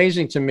 it's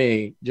amazing to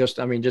me, just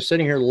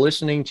sitting here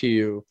listening to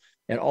you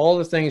and all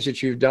the things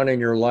that you've done in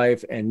your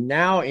life, and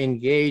now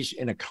engaged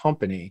in a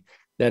company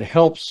that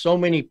helps so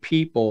many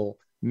people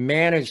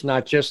manage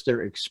not just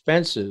their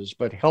expenses,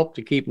 but help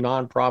to keep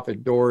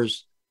nonprofit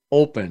doors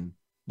open.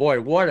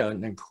 Boy, what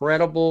an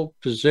incredible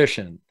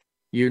position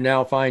you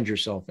now find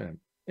yourself in.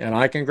 And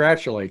I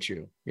congratulate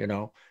you,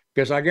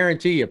 because I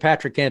guarantee you,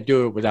 Patrick can't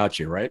do it without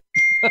you, right?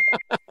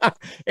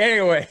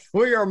 Anyway,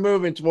 we are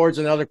moving towards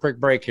another quick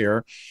break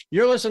here.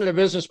 You're listening to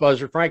Business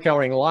Buzz with Frank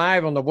Hellring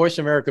live on the Voice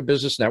America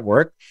Business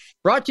Network,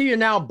 brought to you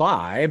now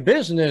by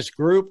Business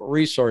Group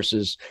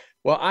Resources.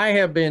 Well, I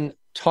have been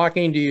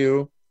talking to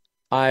you.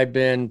 I've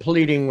been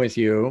pleading with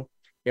you.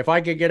 If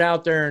I could get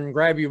out there and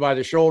grab you by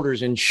the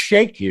shoulders and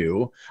shake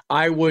you,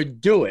 I would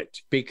do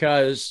it,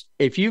 because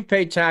if you've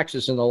paid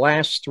taxes in the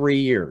last 3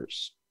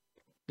 years,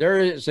 there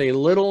is a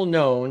little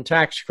known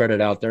tax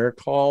credit out there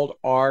called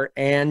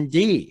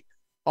R&D.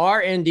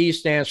 R&D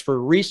stands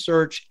for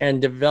Research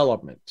and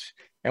Development.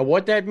 And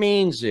what that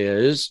means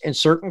is, in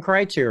certain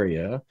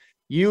criteria,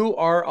 you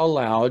are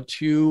allowed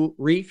to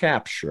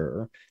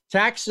recapture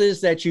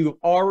taxes that you've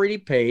already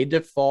paid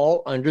that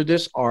fall under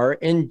this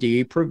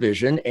R&D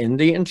provision in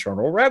the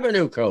Internal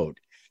Revenue Code.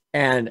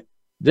 And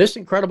this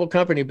incredible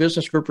company,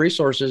 Business Group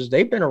Resources,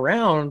 they've been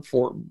around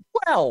for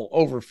well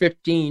over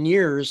 15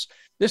 years.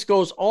 This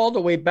goes all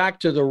the way back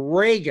to the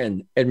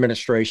Reagan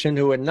administration,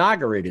 who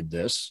inaugurated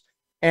this,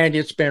 and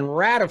it's been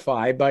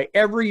ratified by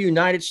every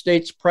United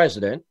States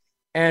president.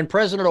 And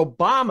President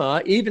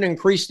Obama even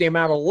increased the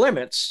amount of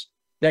limits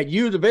that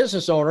you, the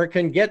business owner,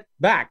 can get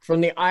back from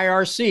the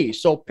IRC.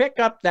 So pick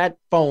up that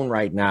phone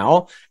right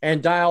now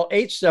and dial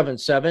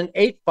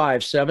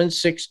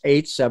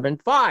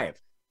 877-857-6875.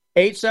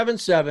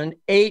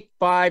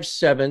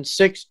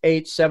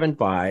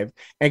 877-857-6875,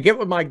 and get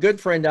with my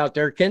good friend out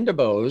there, Ken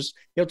DeBose.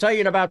 He'll tell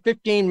you in about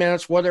 15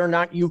 minutes whether or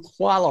not you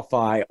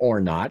qualify or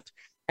not.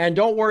 And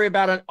don't worry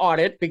about an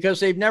audit, because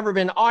they've never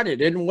been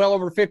audited in well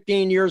over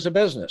 15 years of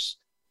business.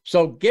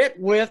 So get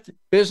with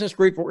Business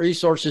Group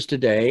Resources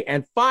today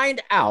and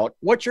find out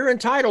what you're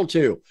entitled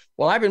to.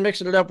 Well, I've been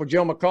mixing it up with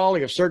Jill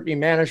McCauley of Certainty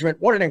Management.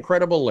 What an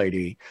incredible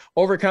lady,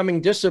 overcoming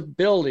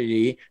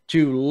disability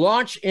to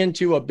launch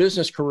into a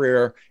business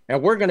career.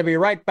 And we're going to be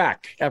right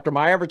back after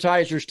my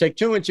advertisers take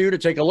 2 and 2 to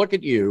take a look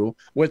at you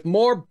with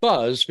more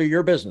buzz for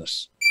your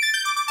business.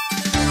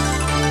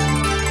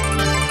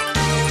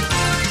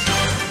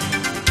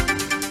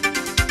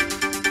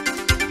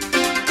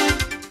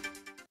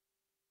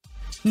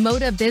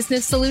 Moda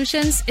Business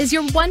Solutions is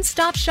your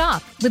one-stop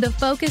shop with a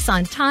focus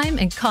on time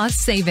and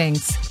cost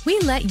savings. We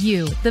let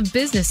you, the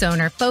business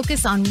owner,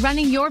 focus on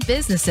running your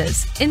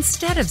businesses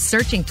instead of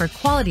searching for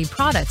quality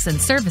products and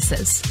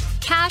services.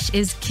 Cash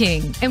is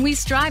king, and we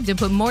strive to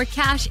put more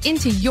cash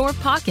into your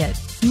pocket.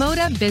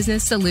 Moda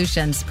Business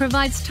Solutions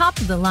provides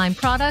top-of-the-line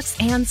products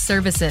and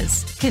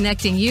services,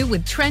 connecting you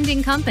with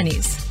trending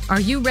companies. Are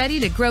you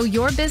ready to grow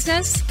your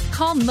business?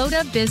 Call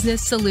Moda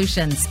Business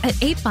Solutions at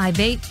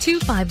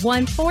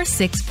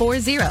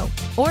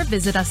 858-251-4640 or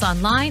visit us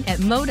online at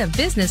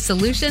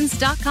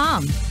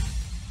modabusinesssolutions.com.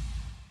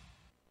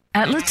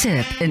 At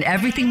LaTip, in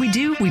everything we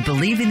do, we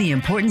believe in the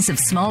importance of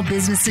small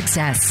business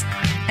success.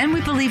 And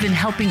we believe in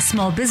helping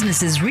small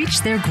businesses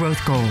reach their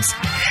growth goals.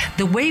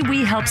 The way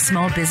we help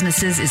small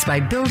businesses is by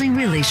building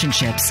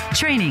relationships,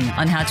 training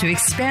on how to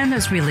expand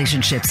those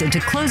relationships into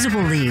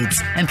closable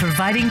leads, and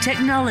providing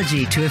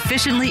technology to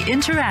efficiently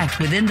interact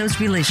within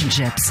those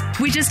relationships.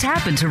 We just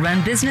happen to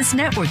run business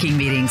networking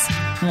meetings.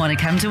 Want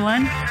to come to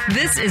one?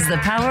 This is the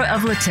power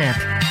of LaTip.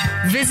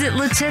 Visit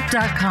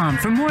latip.com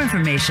for more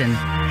information.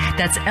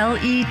 That's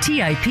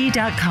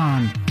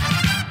LETIP.com.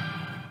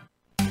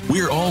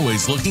 We're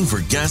always looking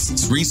for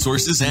guests,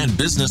 resources, and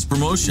business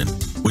promotion.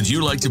 Would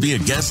you like to be a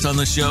guest on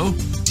the show?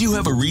 Do you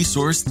have a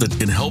resource that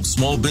can help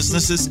small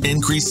businesses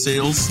increase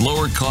sales,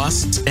 lower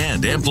costs,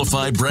 and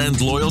amplify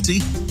brand loyalty?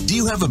 Do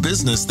you have a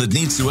business that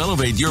needs to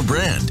elevate your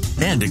brand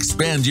and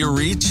expand your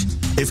reach?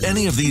 If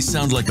any of these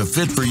sound like a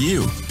fit for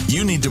you,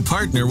 You need to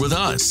partner with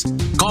us.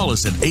 Call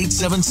us at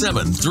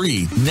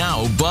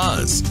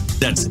 877-3-NOW-BUZZ.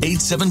 That's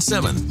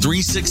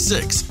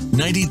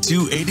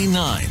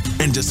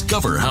 877-366-9289 and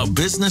discover how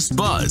Business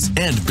Buzz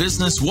and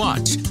Business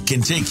Watch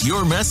can take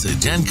your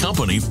message and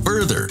company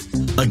further.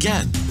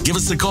 Again, give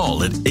us a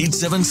call at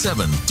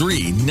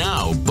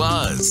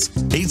 877-3-NOW-BUZZ.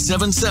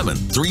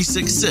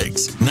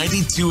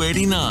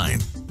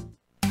 877-366-9289.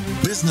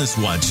 Business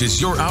Watch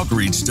is your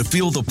outreach to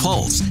feel the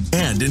pulse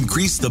and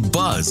increase the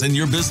buzz in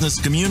your business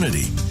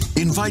community.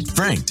 Invite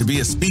Frank to be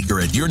a speaker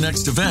at your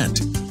next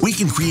event. We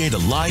can create a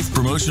live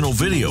promotional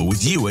video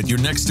with you at your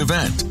next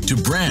event to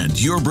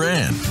brand your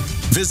brand.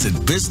 Visit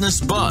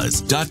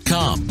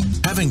businessbuzz.com.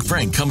 Having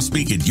Frank come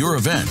speak at your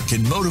event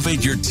can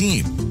motivate your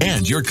team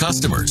and your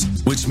customers,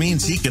 which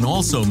means he can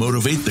also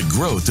motivate the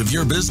growth of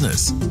your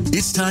business.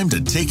 It's time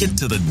to take it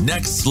to the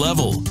next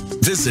level.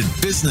 Visit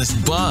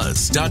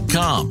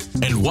businessbuzz.com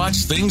and watch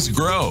things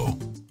grow.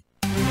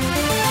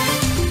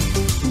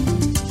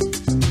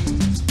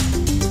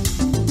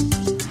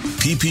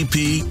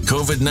 PPP,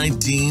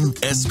 COVID-19,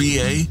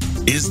 SBA,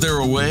 is there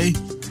a way?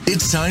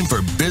 It's time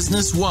for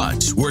Business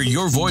Watch, where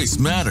your voice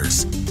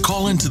matters.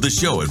 Call into the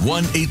show at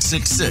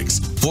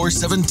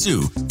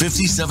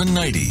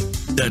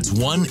 1-866-472-5790. That's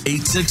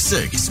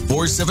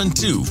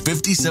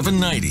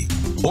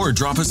 1-866-472-5790. Or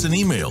drop us an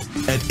email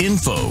at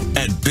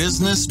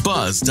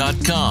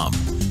info@businessbuzz.com.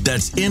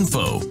 That's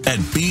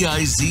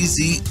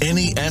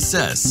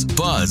info@BIZZNESS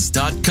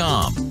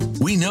buzz.com.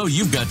 We know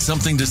you've got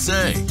something to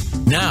say.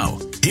 Now,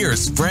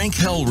 here's Frank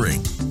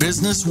Hellring,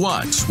 Business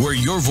Watch, where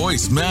your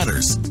voice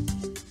matters.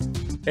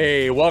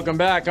 Hey, welcome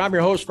back. I'm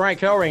your host, Frank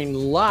Hellring,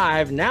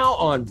 live now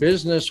on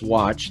Business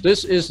Watch.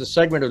 This is the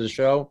segment of the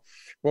show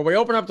where we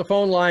open up the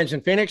phone lines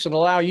in Phoenix and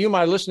allow you,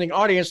 my listening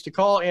audience, to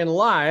call in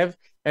live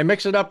and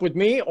mix it up with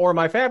me or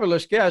my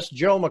fabulous guest,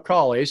 Joe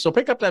McCauley. So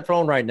pick up that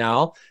phone right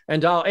now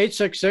and dial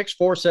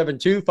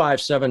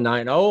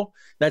 866-472-5790.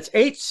 That's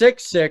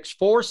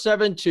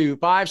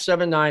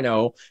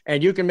 866-472-5790.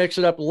 And you can mix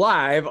it up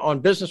live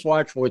on Business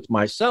Watch with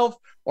myself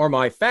or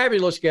my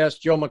fabulous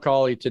guest, Joe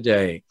McCauley,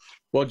 today.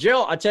 Well,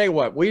 Jill, I tell you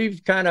what,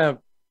 we've kind of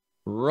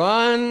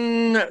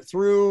run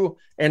through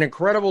an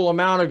incredible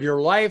amount of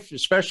your life,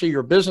 especially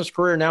your business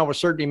career now with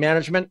Certainty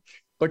Management.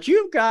 But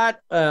you've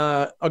got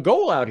a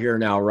goal out here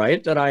now,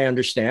 right, that I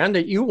understand,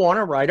 that you want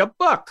to write a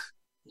book.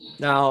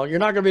 Now, you're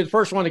not going to be the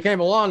first one that came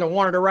along that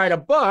wanted to write a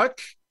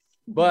book,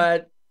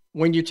 but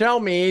when you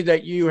tell me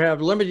that you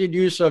have limited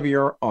use of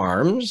your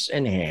arms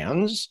and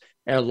hands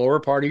and lower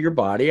part of your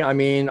body, I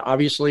mean,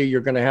 obviously,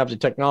 you're going to have the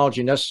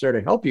technology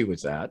necessary to help you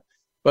with that.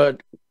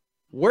 But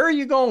where are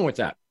you going with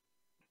that?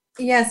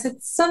 Yes,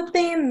 it's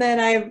something that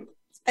I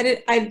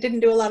didn't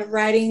do a lot of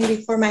writing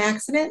before my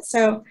accident.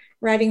 So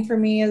writing for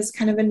me is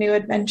kind of a new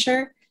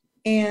adventure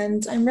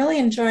and I'm really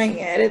enjoying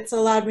it. It's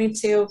allowed me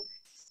to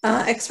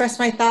express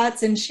my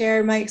thoughts and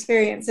share my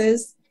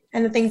experiences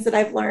and the things that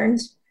I've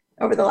learned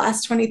over the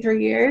last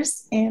 23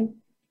 years. And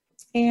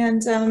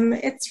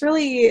it's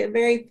really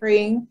very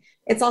freeing.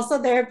 It's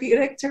also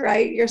therapeutic to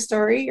write your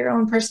story, your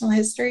own personal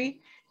history.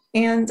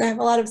 And I have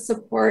a lot of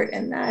support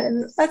in that.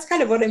 And that's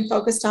kind of what I'm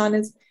focused on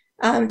is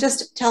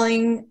just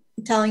telling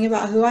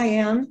about who I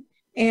am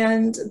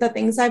and the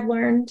things I've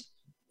learned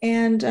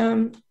and,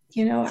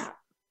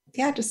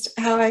 just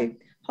how I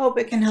hope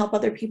it can help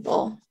other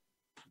people.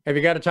 Have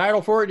you got a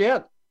title for it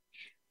yet?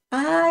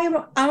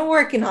 I'm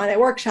working on it,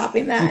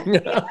 workshopping that.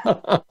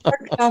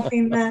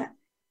 Workshopping that.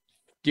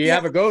 Do you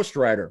have a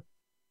ghostwriter?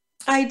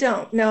 I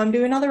don't. No, I'm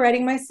doing all the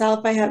writing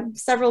myself. I have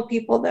several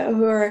people, though,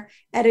 who are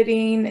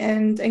editing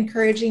and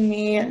encouraging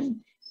me and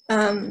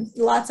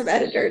lots of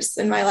editors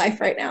in my life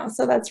right now.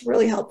 So that's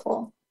really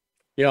helpful.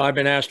 You know, I've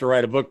been asked to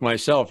write a book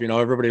myself. You know,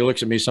 everybody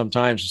looks at me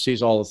sometimes and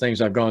sees all the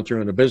things I've gone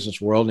through in the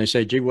business world. And they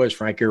say, gee whiz,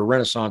 Frank, you're a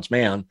Renaissance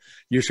man.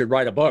 You should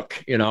write a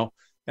book, you know.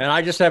 And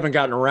I just haven't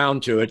gotten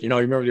around to it. You know,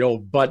 you remember the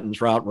old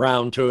buttons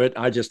round to it.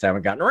 I just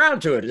haven't gotten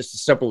around to it. It's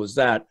as simple as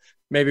that.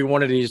 Maybe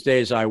one of these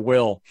days I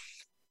will.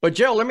 But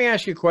Jill, let me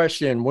ask you a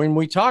question. When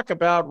we talk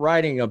about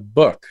writing a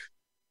book,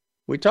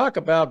 we talk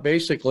about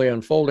basically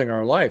unfolding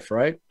our life,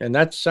 right? And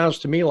that sounds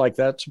to me like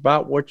that's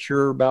about what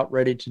you're about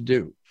ready to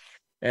do.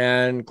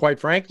 And quite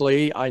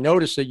frankly, I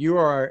noticed that you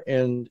are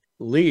in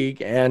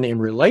league and in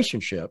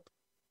relationship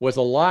with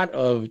a lot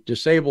of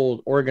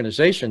disabled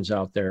organizations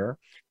out there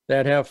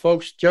that have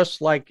folks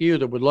just like you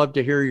that would love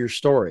to hear your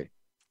story.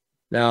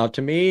 Now,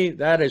 to me,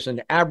 that is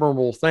an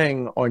admirable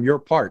thing on your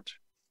part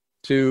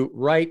to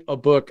write a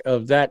book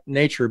of that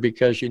nature,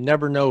 because you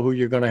never know who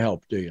you're going to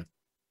help, do you?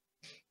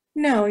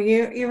 No,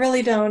 you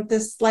really don't.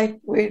 This life,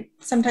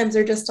 sometimes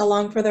they're just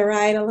along for the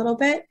ride a little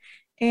bit.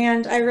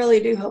 And I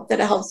really do hope that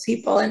it helps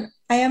people. And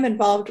I am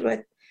involved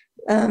with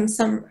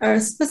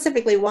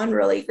specifically one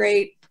really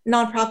great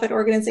nonprofit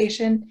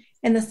organization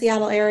in the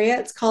Seattle area.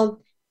 It's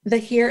called the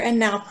Here and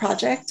Now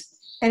Project.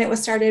 And it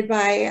was started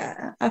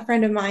by a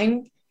friend of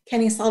mine,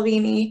 Kenny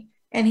Salvini,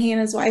 and he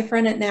and his wife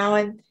run it now.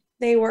 And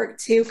they work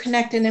to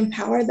connect and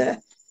empower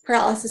the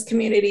paralysis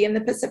community in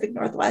the Pacific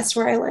Northwest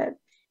where I live.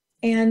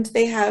 And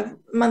they have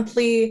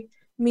monthly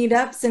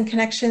meetups and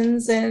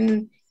connections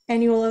and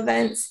annual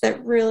events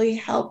that really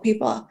help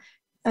people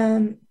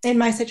in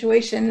my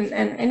situation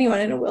and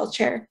anyone in a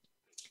wheelchair.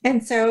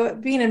 And so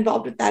being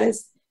involved with that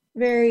is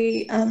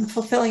very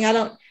fulfilling. I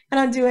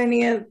don't do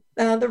any of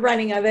the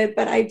running of it,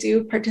 but I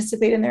do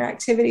participate in their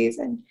activities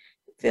and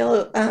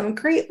feel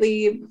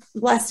greatly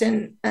blessed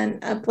and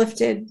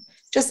uplifted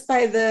just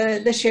by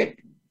the shared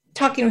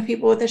talking with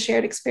people with a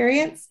shared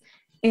experience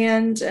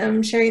and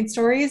sharing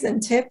stories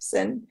and tips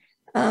and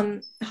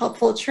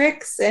helpful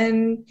tricks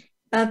and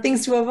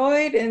things to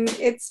avoid. And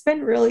it's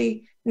been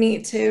really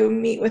neat to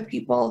meet with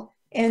people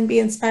and be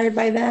inspired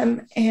by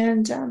them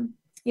and,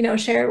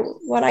 share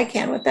what I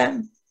can with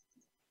them.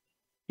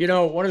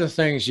 One of the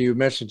things you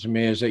mentioned to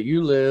me is that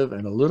you live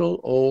in a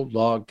little old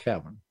log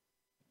cabin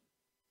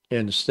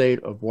in the state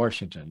of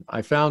Washington.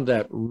 I found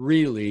that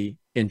really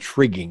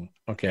intriguing,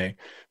 okay?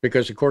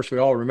 Because, of course, we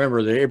all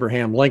remember that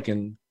Abraham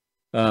Lincoln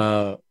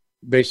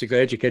basically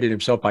educated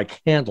himself by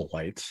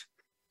candlelight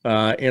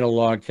in a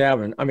log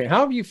cabin. I mean,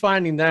 how are you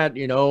finding that,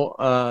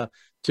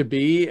 to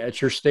be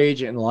at your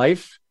stage in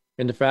life?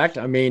 In the fact,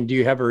 I mean, do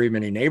you have very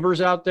many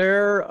neighbors out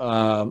there?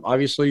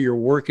 Obviously, you're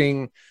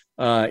working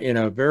in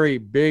a very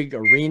big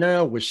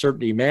arena with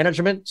Certainty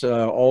Management,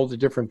 all the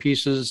different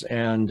pieces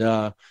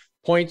and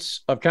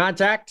points of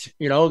contact,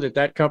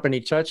 that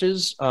company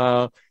touches.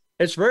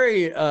 It's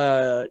very,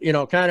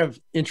 kind of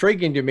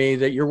intriguing to me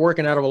that you're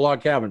working out of a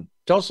log cabin.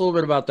 Tell us a little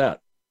bit about that.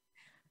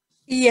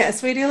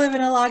 Yes, we do live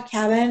in a log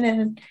cabin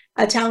in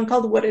a town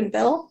called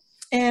Woodinville,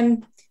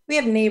 and we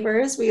have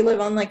neighbors. We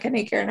live on like an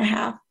acre and a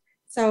half,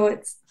 so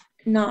it's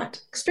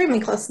not extremely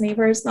close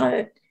neighbors, not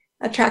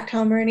a tract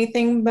home or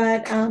anything,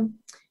 but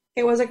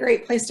it was a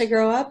great place to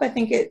grow up.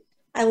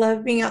 I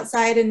love being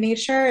outside in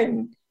nature,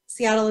 and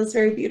Seattle is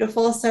very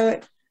beautiful, so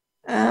it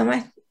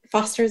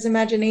fosters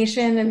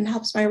imagination and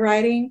helps my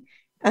writing.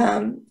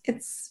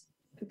 It's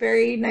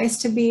very nice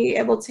to be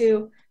able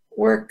to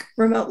work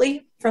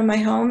remotely from my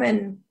home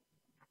and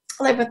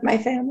live with my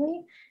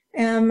family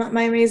and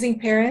my amazing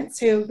parents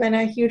who have been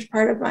a huge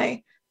part of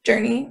my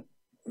journey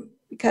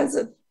because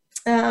of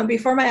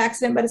before my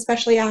accident, but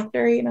especially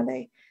after,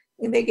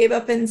 they gave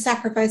up and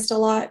sacrificed a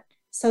lot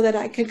so that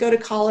I could go to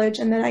college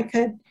and then I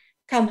could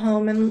come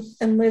home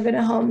and live in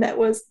a home that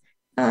was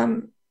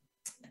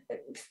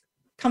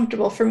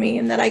comfortable for me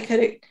and that I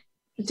could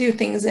do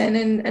things in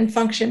and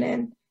function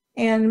in.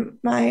 And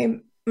my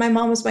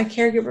mom was my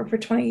caregiver for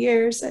 20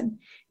 years and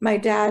my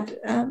dad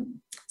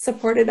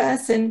supported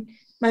us. And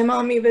my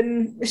mom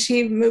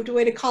she moved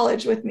away to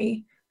college with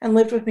me and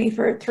lived with me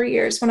for 3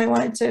 years when I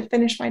wanted to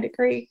finish my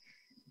degree.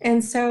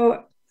 And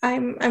so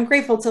I'm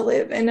grateful to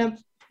live in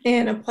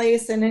a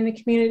place and in a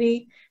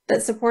community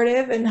that's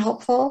supportive and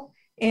helpful,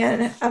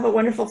 and have a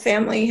wonderful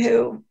family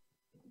who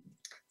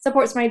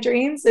supports my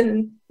dreams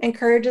and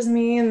encourages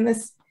me in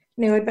this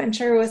new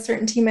adventure with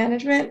Certainty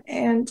Management.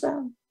 And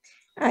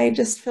I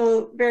just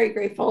feel very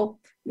grateful.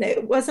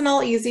 It wasn't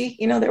all easy,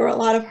 there were a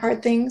lot of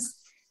hard things,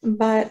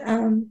 but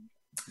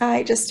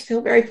I just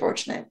feel very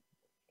fortunate.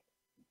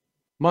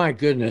 My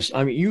goodness.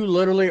 I mean, you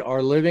literally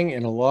are living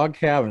in a log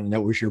cabin that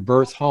was your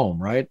birth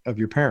home, right? Of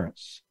your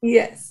parents.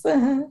 Yes.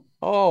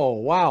 Oh,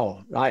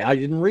 wow. I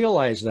didn't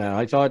realize that.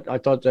 I thought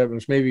that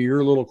was maybe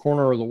your little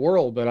corner of the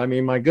world, but I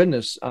mean, my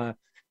goodness,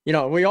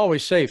 we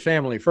always say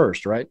family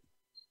first, right?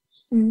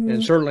 Mm-hmm.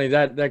 And certainly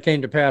that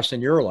came to pass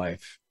in your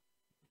life.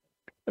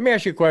 Let me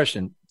ask you a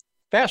question.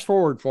 Fast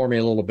forward for me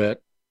a little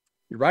bit.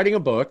 You're writing a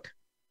book.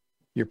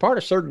 You're part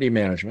of Certainty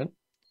Management.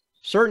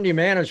 Certainty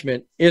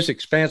Management is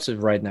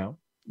expansive right now.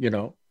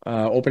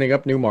 Opening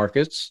up new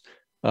markets.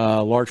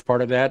 A large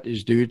part of that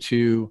is due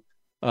to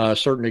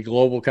Certainty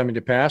Global coming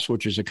to pass,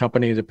 which is a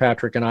company that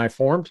Patrick and I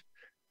formed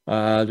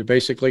that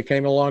basically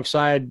came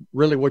alongside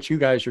really what you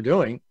guys are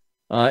doing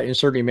in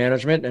Certainty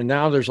Management. And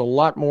now there's a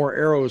lot more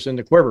arrows in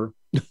the quiver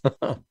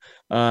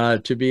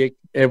to be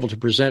able to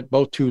present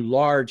both to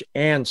large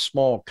and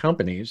small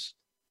companies.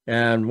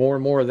 And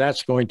more of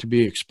that's going to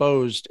be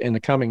exposed in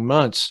the coming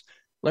months.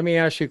 Let me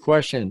ask you a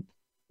question.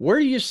 Where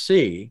do you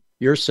see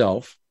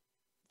yourself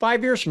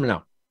 5 years from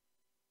now?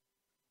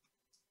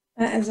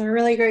 That is a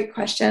really great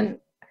question.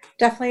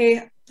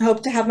 Definitely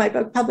hope to have my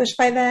book published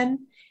by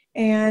then.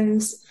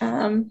 And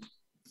I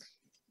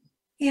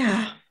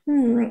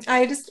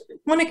just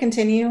want to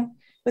continue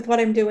with what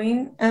I'm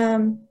doing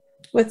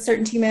with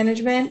Certainty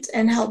Management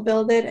and help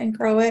build it and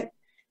grow it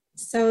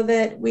so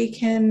that we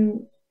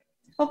can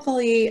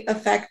hopefully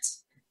affect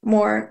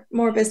more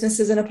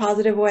businesses in a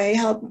positive way,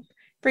 help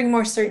bring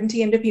more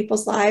certainty into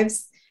people's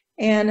lives,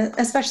 and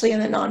especially in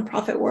the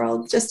nonprofit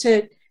world, just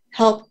to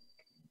help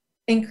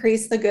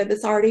increase the good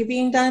that's already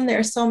being done. There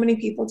are so many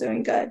people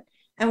doing good,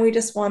 and we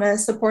just want to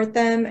support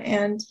them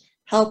and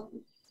help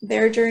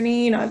their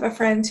journey. I have a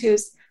friend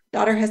whose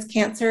daughter has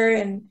cancer,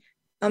 and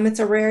it's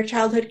a rare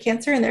childhood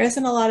cancer, and there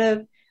isn't a lot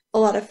of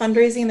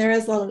fundraising. There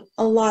is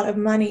a lot of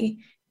money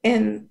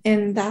in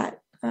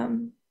that,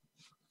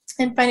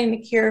 in finding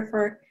a cure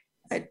for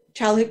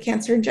childhood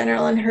cancer in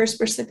general and her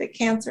specific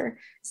cancer.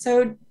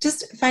 So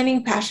just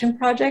finding passion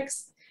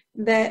projects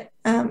that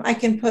I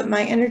can put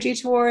my energy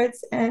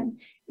towards and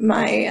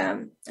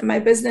my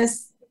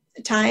business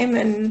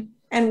time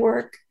and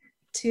work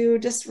to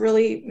just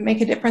really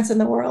make a difference in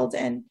the world.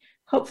 And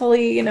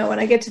hopefully, when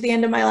I get to the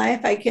end of my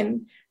life, I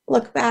can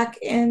look back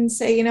and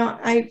say,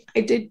 I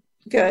did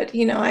good.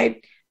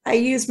 I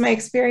used my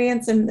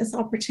experience and this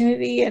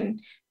opportunity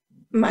and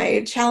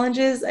my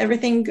challenges,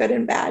 everything good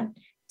and bad,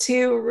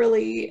 to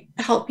really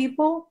help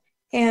people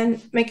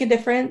and make a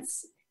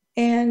difference,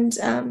 and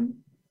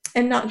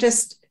not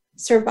just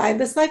survive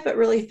this life, but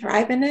really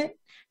thrive in it.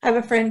 I have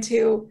a friend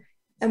too,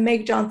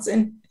 Meg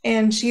Johnson,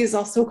 and she is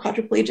also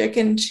quadriplegic,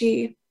 and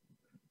she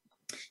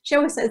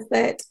always says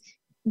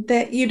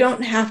that you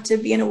don't have to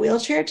be in a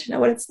wheelchair to know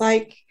what it's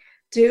like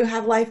to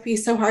have life be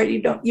so hard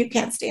you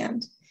can't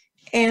stand,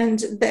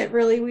 and that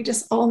really we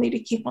just all need to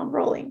keep on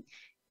rolling.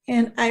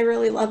 And I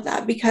really love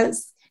that,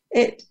 because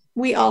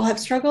we all have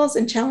struggles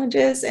and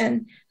challenges,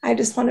 and I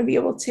just want to be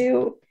able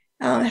to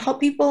help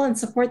people and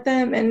support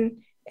them, and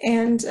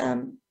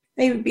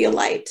maybe be a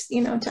light,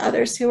 to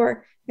others who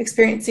are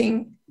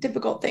experiencing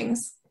difficult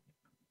things.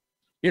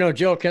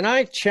 Jill, can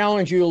I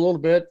challenge you a little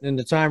bit in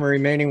the time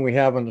remaining we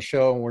have on the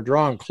show? And we're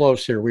drawing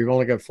close here. We've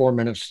only got 4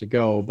 minutes to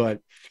go, but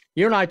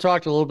you and I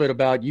talked a little bit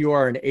about you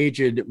are an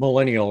aged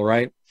millennial,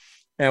 right?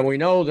 And we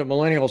know that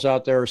millennials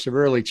out there are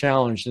severely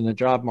challenged in the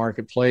job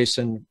marketplace,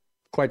 and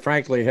quite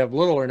frankly, have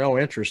little or no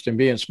interest in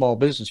being small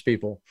business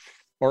people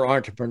or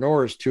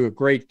entrepreneurs to a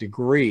great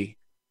degree.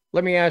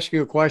 Let me ask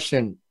you a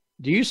question.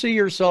 Do you see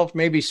yourself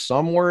maybe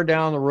somewhere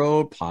down the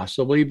road,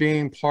 possibly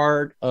being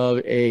part of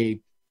a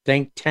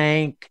think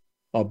tank,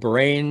 a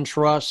brain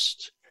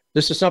trust?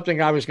 This is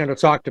something I was going to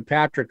talk to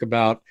Patrick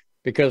about,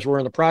 because we're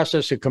in the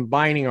process of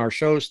combining our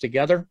shows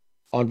together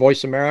on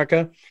Voice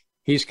America.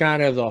 He's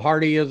kind of the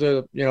Hardy of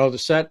the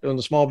set in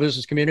the small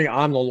business community.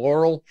 I'm the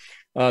Laurel.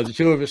 The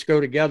two of us go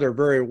together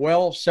very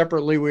well.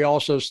 Separately, we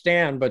also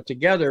stand, but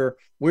together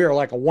we are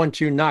like a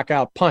 1-2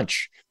 knockout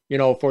punch,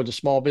 for the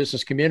small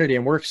business community.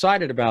 And we're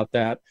excited about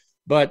that.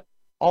 But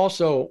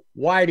also,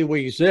 why do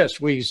we exist?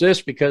 We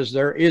exist because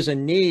there is a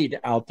need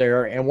out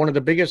there. And one of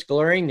the biggest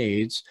glaring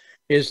needs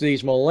is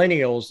these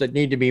millennials that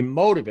need to be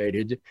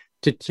motivated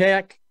to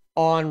take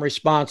on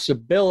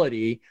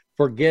responsibility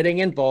for getting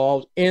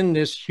involved in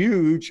this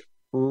huge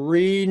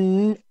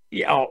realm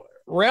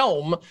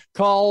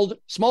called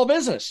small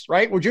business,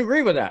 right? Would you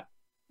agree with that?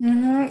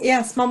 Mm-hmm.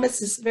 Yeah, small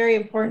business is very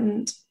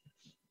important.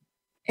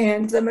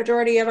 And the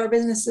majority of our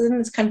businesses in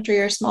this country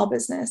are small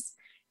business.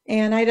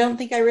 And I don't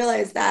think I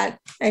realized that.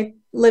 I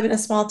live in a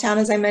small town,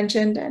 as I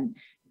mentioned, and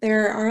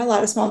there are a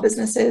lot of small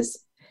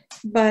businesses,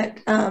 but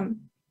I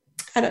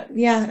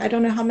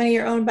don't know how many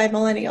are owned by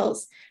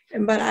millennials,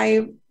 but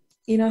I,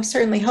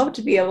 certainly hope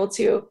to be able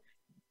to.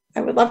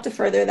 I would love to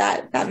further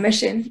that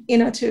mission,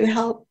 to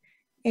help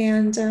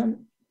and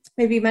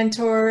maybe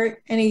mentor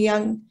any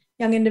young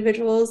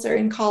individuals or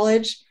in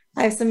college.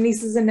 I have some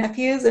nieces and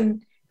nephews,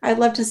 and I'd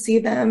love to see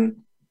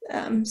them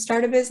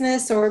start a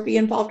business or be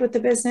involved with the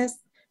business,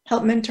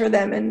 help mentor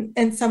them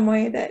in some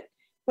way that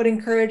would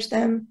encourage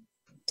them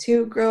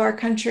to grow our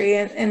country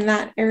in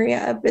that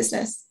area of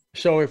business.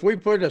 So if we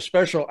put a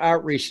special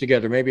outreach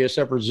together, maybe a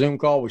separate Zoom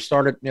call, we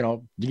started,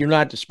 do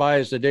not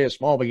despise the day of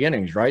small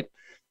beginnings, right?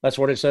 That's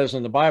what it says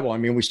in the Bible. I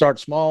mean, we start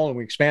small and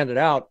we expand it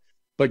out,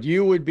 but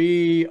you would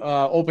be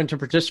open to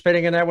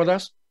participating in that with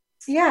us?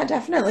 Yeah,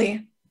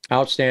 definitely.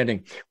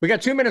 Outstanding. We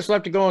got 2 minutes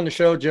left to go on the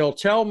show, Jill.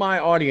 Tell my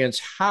audience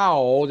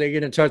how they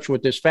get in touch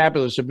with this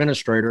fabulous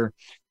administrator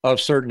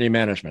of Certainty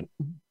Management.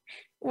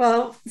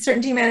 Well,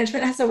 Certainty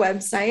Management has a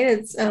website.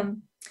 It's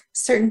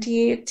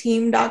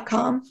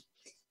certaintyteam.com.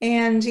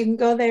 And you can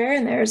go there,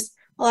 and there's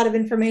a lot of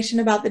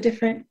information about the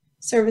different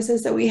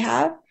services that we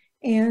have.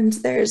 And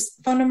there's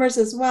phone numbers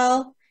as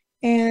well.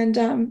 And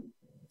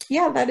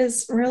that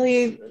is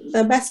really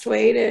the best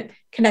way to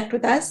connect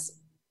with us.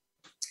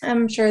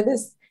 I'm sure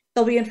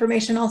there'll be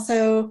information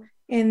also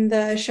in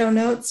the show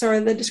notes or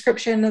the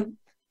description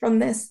from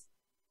this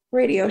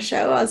radio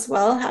show as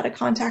well, how to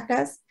contact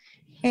us.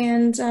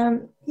 And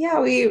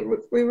we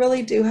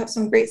really do have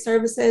some great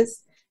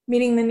services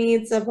meeting the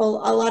needs of a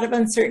lot of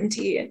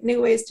uncertainty,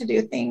 new ways to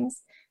do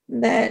things,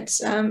 that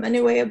a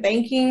new way of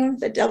banking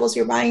that doubles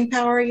your buying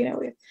power, we have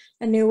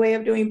a new way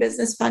of doing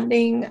business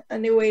funding, a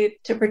new way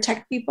to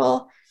protect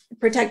people,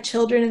 protect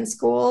children in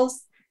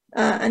schools,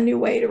 a new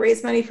way to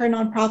raise money for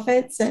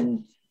nonprofits,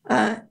 and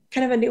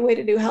kind of a new way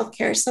to do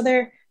healthcare. So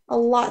there are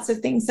lots of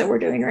things that we're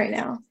doing right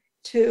now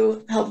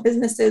to help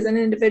businesses and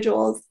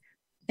individuals.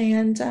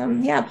 And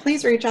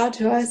please reach out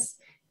to us.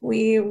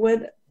 We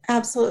would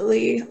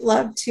absolutely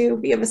love to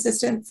be of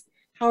assistance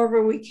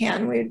however we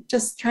can. We're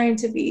just trying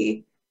to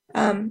be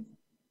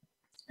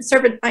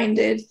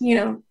servant-minded,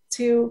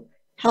 to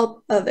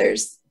help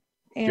others.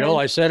 And Jill,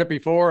 I said it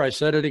before, I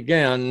said it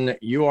again.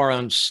 You are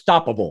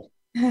unstoppable.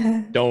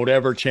 Don't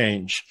ever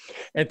change.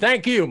 And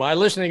thank you, my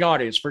listening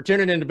audience, for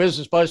tuning into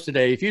Business Buzz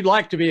today. If you'd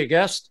like to be a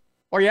guest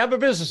or you have a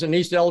business that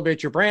needs to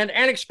elevate your brand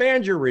and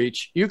expand your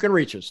reach, you can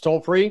reach us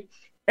toll free,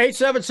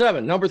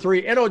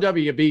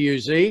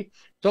 877-3-NOWBUZ.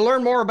 To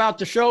learn more about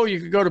the show, you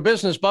can go to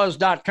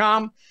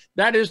businessbuzz.com.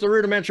 That is the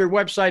rudimentary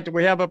website that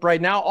we have up right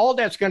now. All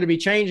that's going to be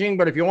changing,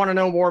 but if you want to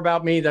know more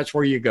about me, that's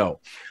where you go.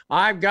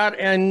 I've got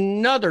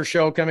another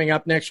show coming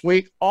up next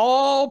week,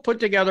 all put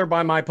together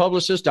by my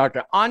publicist,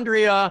 Dr.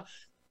 Andrea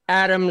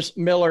Adams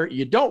Miller.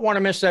 You don't want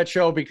to miss that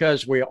show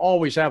because we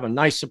always have a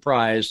nice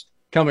surprise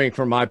coming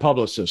from my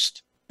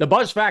publicist. The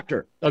buzz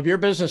factor of your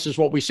business is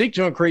what we seek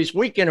to increase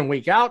week in and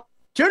week out.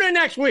 Tune in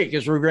next week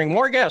as we bring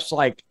more guests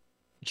like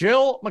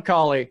Jill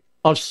McCauley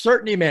of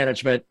Certainty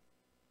Management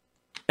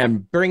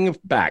and bring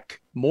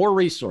back more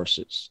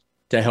resources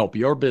to help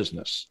your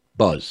business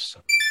buzz.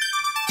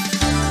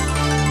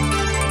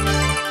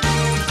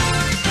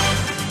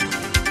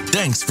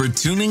 Thanks for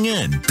tuning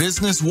in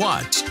Business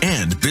Watch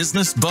and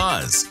Business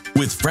Buzz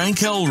with Frank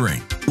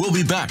Hellring. We'll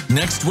be back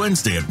next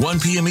Wednesday at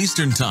 1 p.m.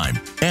 Eastern Time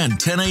and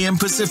 10 a.m.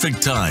 Pacific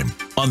Time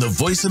on the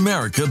Voice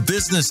America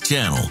Business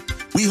Channel.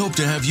 We hope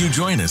to have you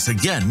join us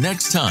again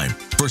next time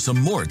for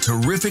some more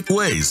terrific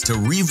ways to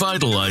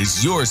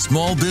revitalize your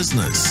small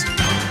business.